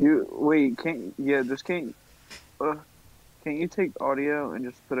screen. You wait, can't you take audio and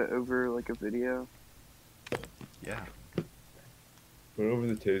just put it over like a video? Yeah. Put over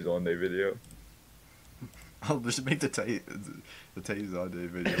the Taze on Day video. I'll just make the Taze on Day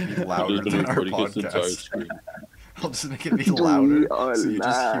video be louder Dude, than our recording his entire podcast. screen. I'll just make it be We louder, are so you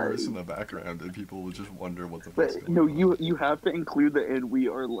just hear live. us in the background, and people will just wonder what the But fuck's no, going on. you have to include the "and we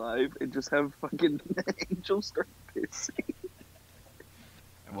are live" and just have fucking Angel start pissing.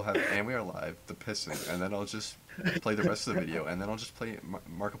 And we'll have "and we are live," the pissing, and then I'll just play the rest of the video, and then I'll just play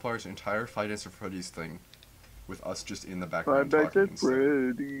Markiplier's entire Five Nights at Freddy's thing, with us just in the Five background Nights talking at instead.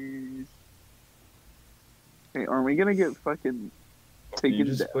 Freddy's. Hey, are we gonna get fucking Can you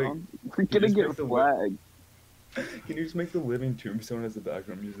taken just play- down? We're gonna just get make the flagged. Can you just make the living tombstone as the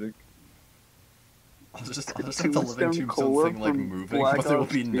background music? I'll just have the living Tombstone tombstone Cola thing like from moving, Black but there will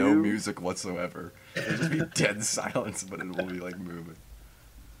Ops be no 2. music whatsoever. There'll just be dead silence, but it will be like moving.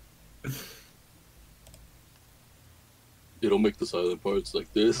 It'll make the silent parts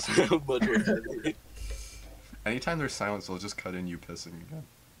like this. Much more funny. Anytime there's silence, I'll just cut in you pissing again.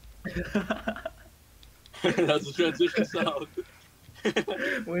 That's a transition sound. Wait,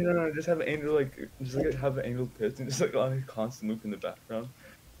 no, just have Angel have an Angel pissed and just like on a constant loop in the background.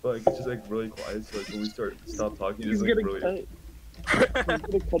 But like it's just like really quiet, so like when we stop talking, He's it's like gonna really. cut. He's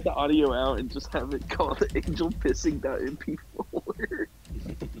gonna cut the audio out and just have it called Angel Pissing.mp4.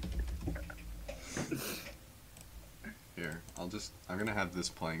 Here, I'm gonna have this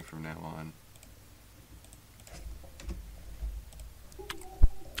playing from now on.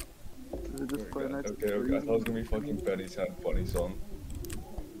 Just Five Nights at Okay, I Freddy's. thought it was gonna be fucking Betty's Had Funny song.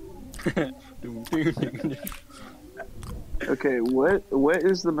 Okay, what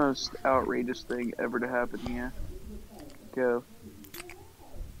is the most outrageous thing ever to happen here? Go.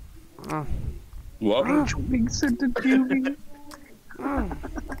 What? Angel being sent to juvie.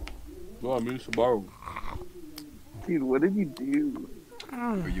 No, I mean Subaru. Dude, what did you do?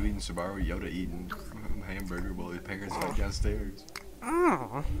 Were you eating Subaru? Yoda eating hamburger while his parents went downstairs.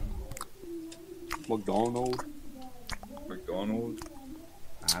 McDonald's. McDonald's.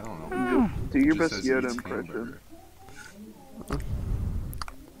 I don't know. Do your Just best says he Yoda eats impression. hamburger.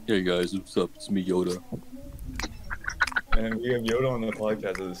 Hey guys, what's up? It's me, Yoda. And we have Yoda on the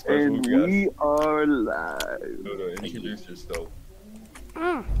podcast as a special And guest. we are live. Yoda, introduce yourself.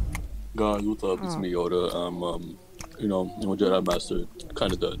 Guys, what's up? It's me, Yoda. I'm I'm a Jedi Master,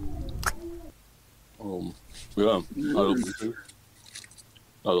 kind of dead. Yeah,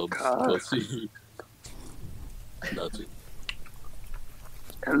 I love let's see. That's it.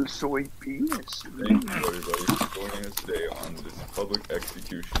 El soy penis. Thank you everybody for joining us today on this public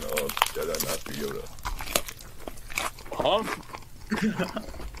execution of Jedi Master Yoda. Huh?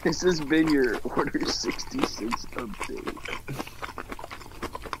 This has been your Order 66 update.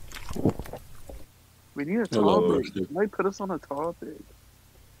 We need a Hello, topic. Rusty. You might put us on a topic.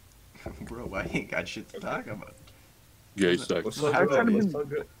 Bro, I ain't got shit to talk about. Gay Let's sex. talk I've about, kinda let's been-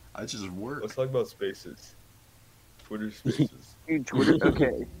 talk about, I just work. let's talk about spaces. Twitter spaces. Dude, Twitter.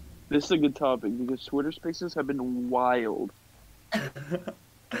 Okay, this is a good topic because Twitter Spaces have been wild. They've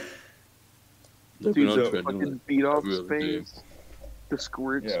Dude, been so on trending, Fucking beat off really do. space. The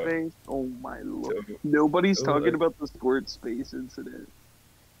squirt Yeah. space? Oh my lord. So, Nobody's oh, talking like- about the squirt space incident.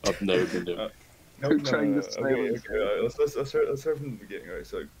 I've never been there. They're trying to silence Okay, let's start from the beginning. All right,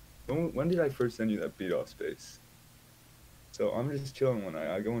 so when did I first send you that beat off space? So I'm just chilling one night.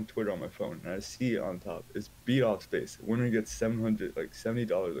 I go on Twitter on my phone and I see it on top. It's beat off space. Winner gets $70, like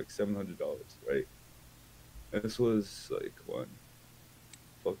 $700, right? And this was like when,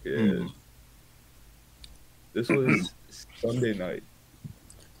 fucking. This was Sunday night.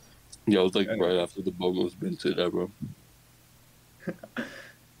 Yeah, it was like Anyway. right after the Bogos Vincent era.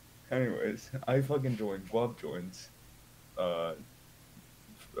 Anyways, I fucking joined. Guap joins. That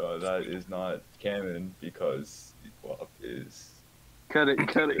is not canon because Guap is. Cut it.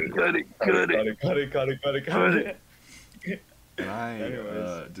 Cut it. And I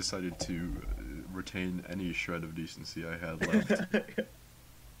Anyways. decided to retain any shred of decency I had left.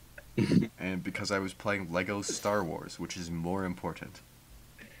 And because I was playing Lego Star Wars, which is more important.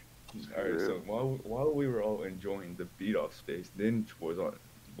 Alright, so while we were all enjoying the beat off space, Ninja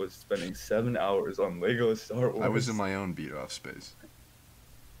was spending 7 hours on Lego Star Wars. I was in my own beat-off space.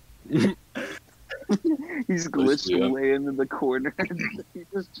 He's glitched Yeah. Leia into the corner. He's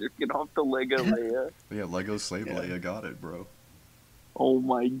just jerking off the Lego Leia. But yeah, Lego Slave Yeah. Leia got it, bro. Oh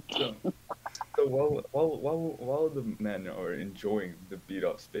my god. So while the men are enjoying the beat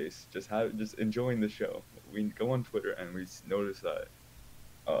off space, just enjoying the show, we go on Twitter and we notice that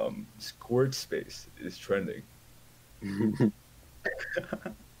Squirt Space is trending.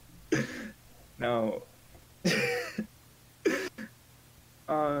 Now,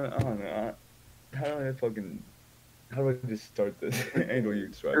 I don't know. How do I just start this? Angle, you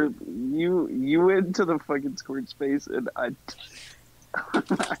describe Or it. you went to the fucking squirt space and I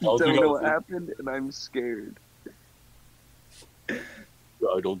don't think I know was what happened and I'm scared.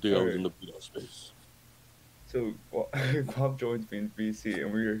 I don't think I was Alright. in the beat space. So, Bob joins me in VC,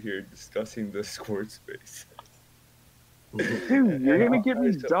 and we are here discussing the Squirt Space. Dude, you're gonna get me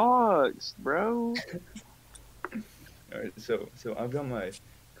Alright, so- doxxed, bro. Alright, so I've got my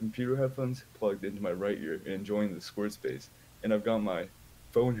computer headphones plugged into my right ear and enjoying the Squirt Space, and I've got my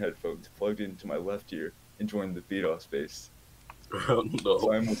phone headphones plugged into my left ear, enjoying the beat off space No.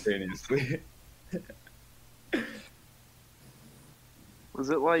 simultaneously. Was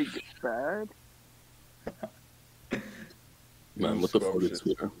it like bad? Man, what the fuck is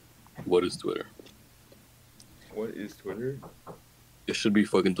Twitter? What is Twitter? What is Twitter? It should be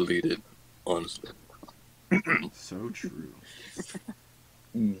fucking deleted, honestly. So true.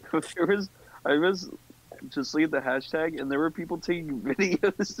 I was just leave the hashtag and there were people taking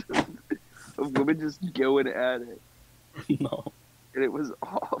videos of women just going at it. No. And it was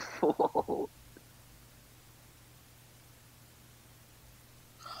awful.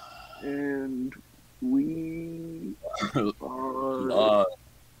 And we are You know,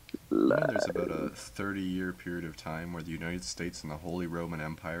 there's about a 30-year period of time where the United States and the Holy Roman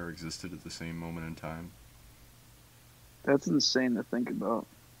Empire existed at the same moment in time. That's insane to think about.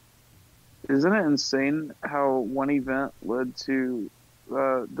 Isn't it insane how one event led to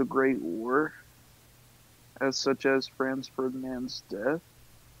the Great War, as such as Franz Ferdinand's death?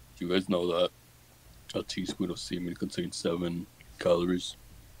 Do you guys know that a teaspoon of semen contains 7 calories?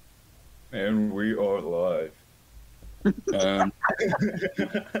 And we are live. And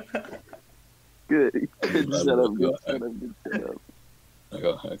Good I setup, love good that. setup, good setup. I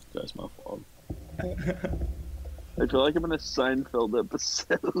got hacked. That's my fault. I feel like I'm in a Seinfeld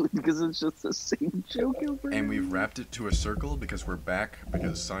episode because it's just the same joke over. And we've wrapped it to a circle because we're back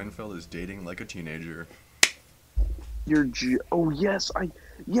because Seinfeld is dating like a teenager. Oh yes,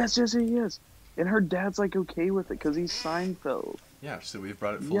 yes. And her dad's like okay with it because he's Seinfeld. Yeah, so we've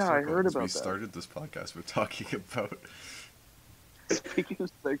brought it full Yeah, I circle. heard because about we that. started this podcast with talking about Speaking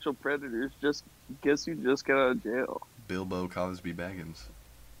of sexual predators, just guess who just got out of jail? Bilbo Cosby Baggins.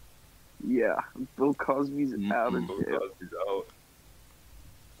 Yeah, Bill Cosby's out of Mhm. jail Cosby's out.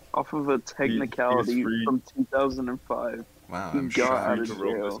 off of a technicality free. from 2005. Wow, He I'm got out shocked. of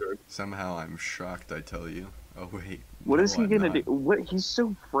jail. Somehow I'm shocked, I tell you. Oh, wait. What no, is he I'm gonna not. do? What? He's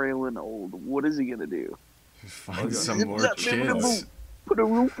so frail and old. What is he gonna do? Find yeah. some more kids. Put a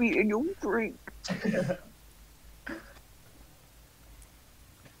roofie in your drink.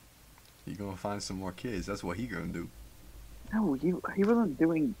 He gonna find some more kids. That's what he gonna do. No, he wasn't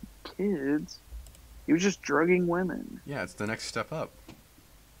doing kids. He was just drugging women. Yeah, it's the next step up.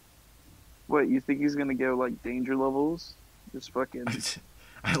 What, you think he's gonna go like danger levels? Just fucking.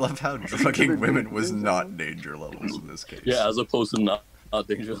 I love how drugging women was not danger levels in this case. Yeah, as opposed to not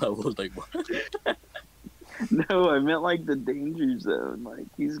danger levels. Like, what? No, I meant like the danger zone. Like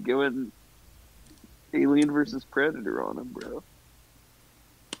he's going Alien versus Predator on him, bro.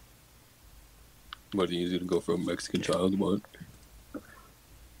 But easy to go for a Mexican child, but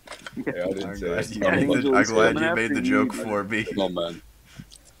Yeah, I didn't I'm say glad it. you I'm made glad- the, I'm glad coming you made after the you, joke man. for me. come on, man.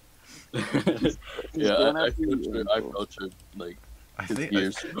 He's Yeah, going I after you, felt Angel. tripped like I his think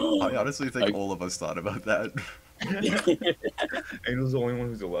ears. I honestly think I- all of us thought about that. Angel's the only one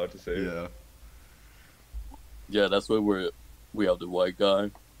who's allowed to say it. Yeah. Yeah, that's why we have the white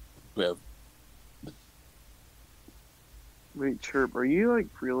guy. We have Wait, Chirp, are you like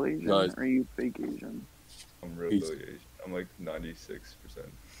real Asian Guys. or are you fake Asian? I'm really Asian. I'm like 96% or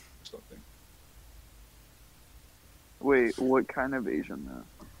something. Wait, what kind of Asian though?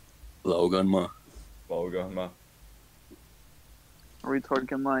 Logan Ma. Balgama. Are we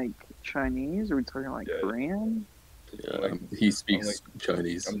talking like Chinese? Are we talking like Yeah. Korean? Yeah, Like- he speaks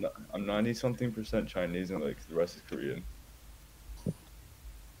Chinese. I'm 90-something% Chinese and like the rest is Korean.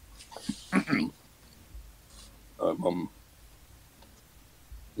 I'm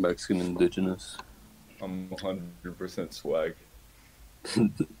Mexican indigenous. I'm 100% swag.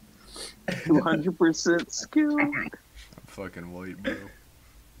 200% skill. I'm fucking white, bro.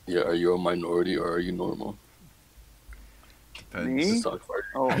 Yeah, are you a minority or are you normal? Depends. Me? Just talk fire.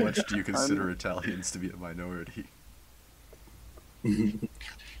 Oh, How much do you consider Italians to be a minority?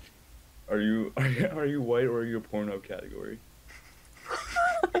 Are you white or are you a porno category?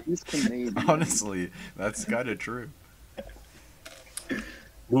 he's Canadian. Honestly, that's kind of true.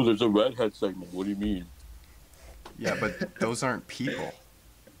 No, there's a redhead segment. What do you mean? Yeah, but those aren't people.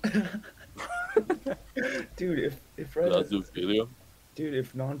 Dude, if That's the video. dude,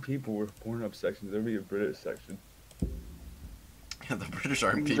 if non-people were Pornhub sections, there'd be a British section. Yeah, the British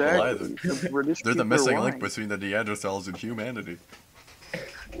aren't people either. The British They're the people are missing link lying. between the Neanderthals and humanity.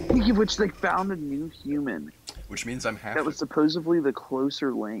 Which they found a new human Which means I'm half. that was supposedly the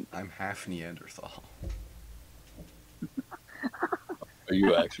closer link. I'm half Neanderthal. Are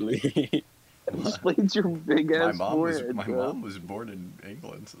you actually? Explains your big ass forehead, My bro. mom was born in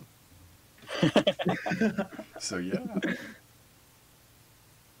England. So yeah.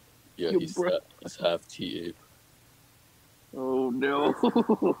 Yeah, Yo, he's bro. he's half TA. Oh no,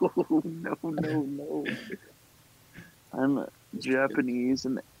 no, no, no. I'm Japanese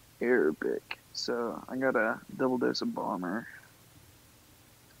and Arabic, so I got a double dose of bomber.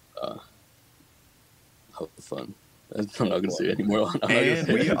 Have fun. I'm not gonna say anymore. I'm not gonna And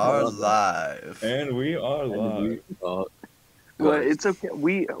say we anymore are on that. live. And we are And live. we are But live. it's okay.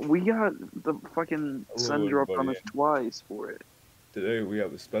 We got the fucking sun Hello, dropped on us everybody. twice for it. Today we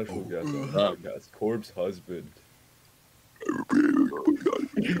have a special guest on the podcast, Corb's husband.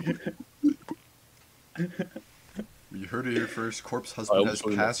 You heard it here first. Corpse I husband almost has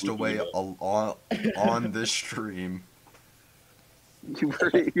told you passed not to away do on this stream. You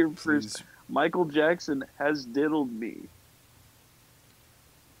heard it here first. Please. Michael Jackson has diddled me.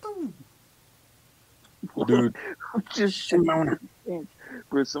 Dude, Just Shimona.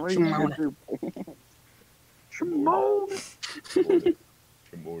 Bro, somebody shit their pants. Shimona.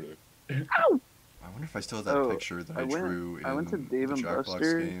 Tremorda. I wonder if I still have that Oh, picture that I, I went- drew in I went to Dave the and Jackbox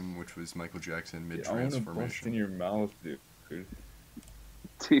Buster's. game, which was Michael Jackson Yeah, I want to bust in mid-transformation. your mouth, dude.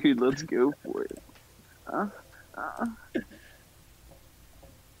 Dude, let's go for it.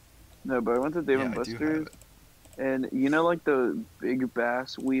 No, but I went to Dave Yeah, and I do have Buster's, it. and you know, like the big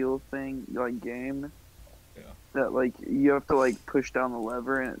bass wheel thing, like game. Yeah. That like you have to like push down the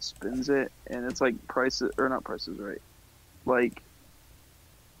lever and it spins it, and it's like prices or not prices right. Like,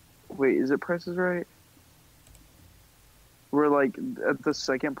 wait, is it Prices Right? Where like at the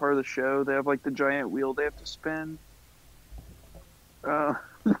second part of the show, they have like the giant wheel they have to spin. I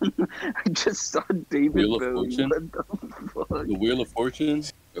just saw David Wheel of Bowie. Fortune? What the fuck? the Wheel of Fortune.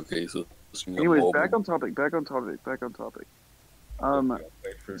 Okay, so Anyways, back on topic. Thanks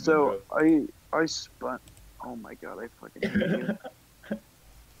for So I spun. Oh my god, I fucking hate you.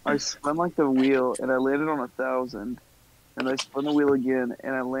 I spun like the wheel and I landed on 1,000, and I spun the wheel again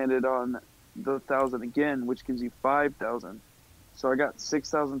and I landed on the 1,000 again, which gives you 5,000. So I got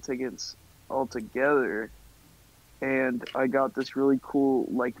 6,000 tickets altogether, and I got this really cool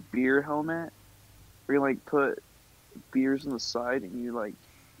like beer helmet where you like put beers on the side and you like,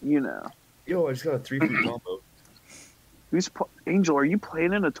 you know. Yo, I just got a 3-foot combo. Angel, are you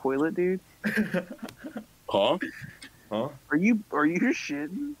playing in a toilet, dude? Huh? Huh? Are you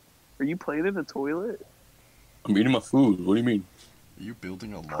shitting? Are you playing in a toilet? I'm eating my food. What do you mean? Are you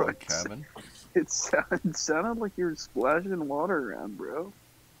building a log What? cabin? It sounded like you were splashing water around, bro.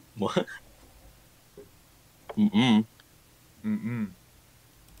 What? Mm-mm. Mm-mm.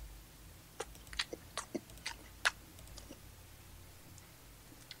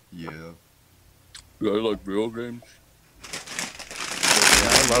 Yeah. You guys like video games?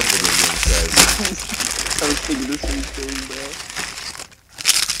 I love video games, guys. I was thinking the same thing, bro.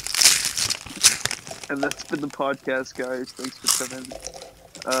 And that's been the podcast, guys. Thanks for coming.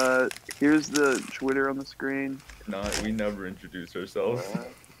 Here's the Twitter on the screen. We never introduce ourselves.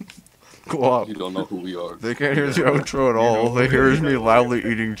 Go up. You don't know who we are. They can't hear the outro at all. All they hear is me loudly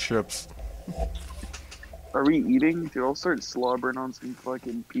eating chips. Are we eating? Dude, I'll start slobbering on some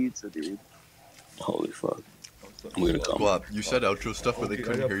fucking pizza, dude. Holy fuck. I'm gonna come. Go up. You said outro stuff, but they Okay, I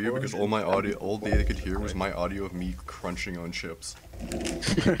couldn't got hear you because all my audio, all they could hear was my audio of me crunching on chips.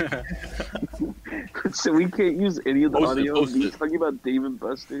 So we can't use any of the Post it, audio of post me it. talking about Dave and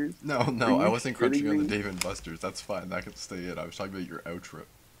Buster's. No, Are I you wasn't crunching on the kidding me? Dave and Buster's. That's fine. That can stay in. I was talking about your outro.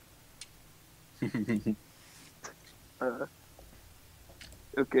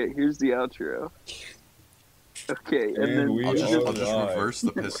 Okay, here's the outro. Okay, and And then we I'll just are I'll live. reverse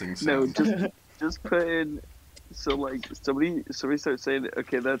the pissing no, sound. just put in. So like somebody starts saying,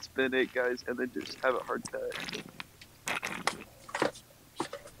 okay, that's been it, guys, and then just have it hard cut.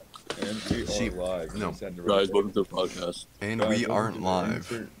 And we See, are live. no. Just had to Guys, write welcome to the podcast. And Guys, we welcome aren't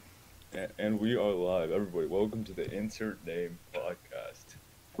to the live. and we are live. Everybody, welcome to the Insert Name Podcast.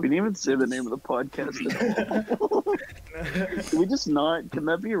 We didn't even say the name of the podcast at all. Can we just not? Can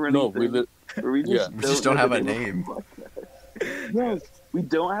that be a running No, we thing? Or we just yeah. We just don't know have the a of the name. podcast? Yes, we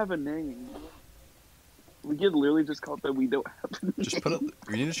don't have a name. We could literally just call it that we don't have a name. Just put it.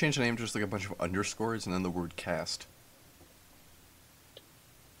 We need to change the name to just like a bunch of underscores and then the word cast.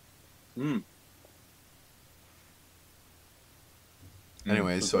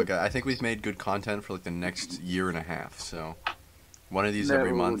 Anyways, so I think we've made good content for like the next year and a half. So one of these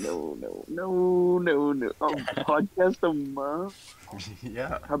every month. No. Podcast a month?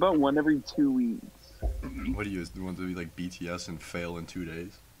 Yeah. How about one every 2 weeks? What do you want to be like BTS and fail in 2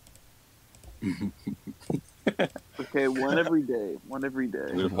 days? Okay, one every day. One every day.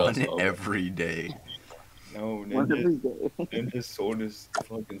 We're One fast out. every day. No, One every Ninja, day. Ninja sold his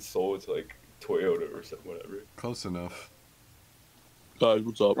fucking soul to like Toyota or something, whatever. Close enough. Guys,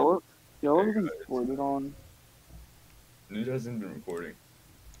 what's up? Y'all have been recorded on? Ninja hasn't been recording.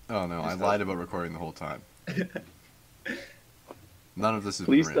 Oh no, I lied about recording the whole time. None of this is At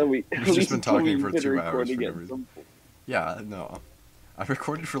least that real. we. We've at just least been until talking we for hit 2 record hours for again no reason. some point. Yeah, no. I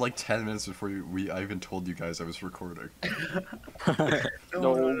recorded for like 10 minutes before I even told you guys I was recording.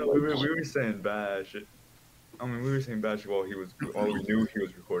 No, We were saying bash. I mean, we were saying bash while we knew he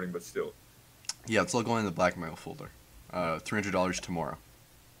was recording, but still. Yeah, it's all going in the blackmail folder. $300 tomorrow.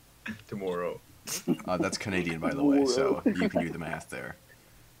 Tomorrow. That's Canadian, by the way, so you can do the math there.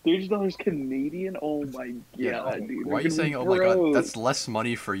 $30 Canadian? Oh my god, Yeah. dude. Why are you saying, oh my god, that's less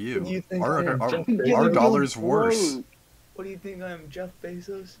money for What do you? you think I Our, am, our, Jeff our Bezos? dollar's worse. What do you think I am, Jeff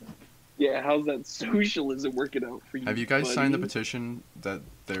Bezos? Yeah, how's that socialism working out for you? Have you guys signed the buddy? petition that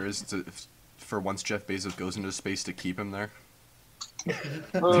there is for once Jeff Bezos goes into space to keep him there?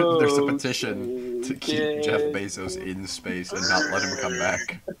 There's a petition to keep Jeff Bezos in space and not let him come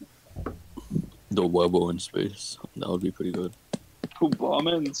back. The Webo in space. That would be pretty good.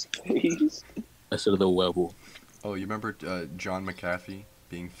 Obama in space? I said the Webo. Oh, you remember John McAfee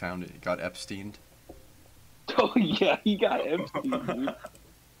being found, got Epsteined? Oh yeah, he got Epstein, dude.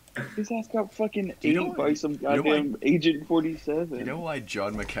 His ass got fucking Do you know ate why- by some you know why- goddamn Agent 47. You know why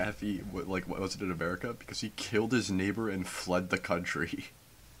John McAfee wasn't in America? Because he killed his neighbor and fled the country.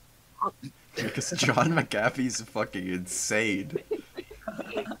 Because John McAfee's fucking insane.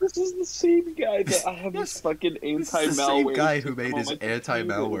 This is the same guy that I have Yes, this fucking This is the anti-malware. same guy who system made on his my computer.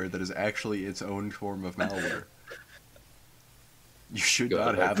 anti-malware that is actually its own form of malware. You should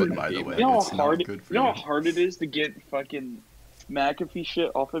God, not I have it, couldn't by the beat way. You know It's how not hard good for you know you. how hard it is to get fucking McAfee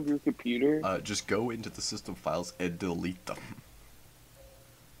shit off of your computer? Just go into the system files and delete them.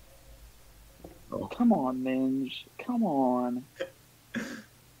 Come on, Minge. Come on.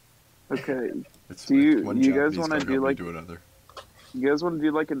 Okay, It's Do you- one you guys Japanese wanna guy do, helped me like- do another. you guys want to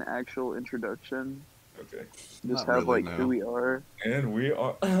do like an actual introduction? Okay. Just Not have really, like no. who we are. And we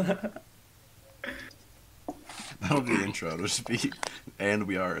are. That'll be the intro. It'll just be, and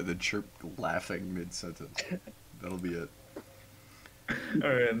we are, the chirp laughing mid-sentence. That'll be it.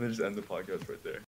 Alright, and then just end the podcast right there.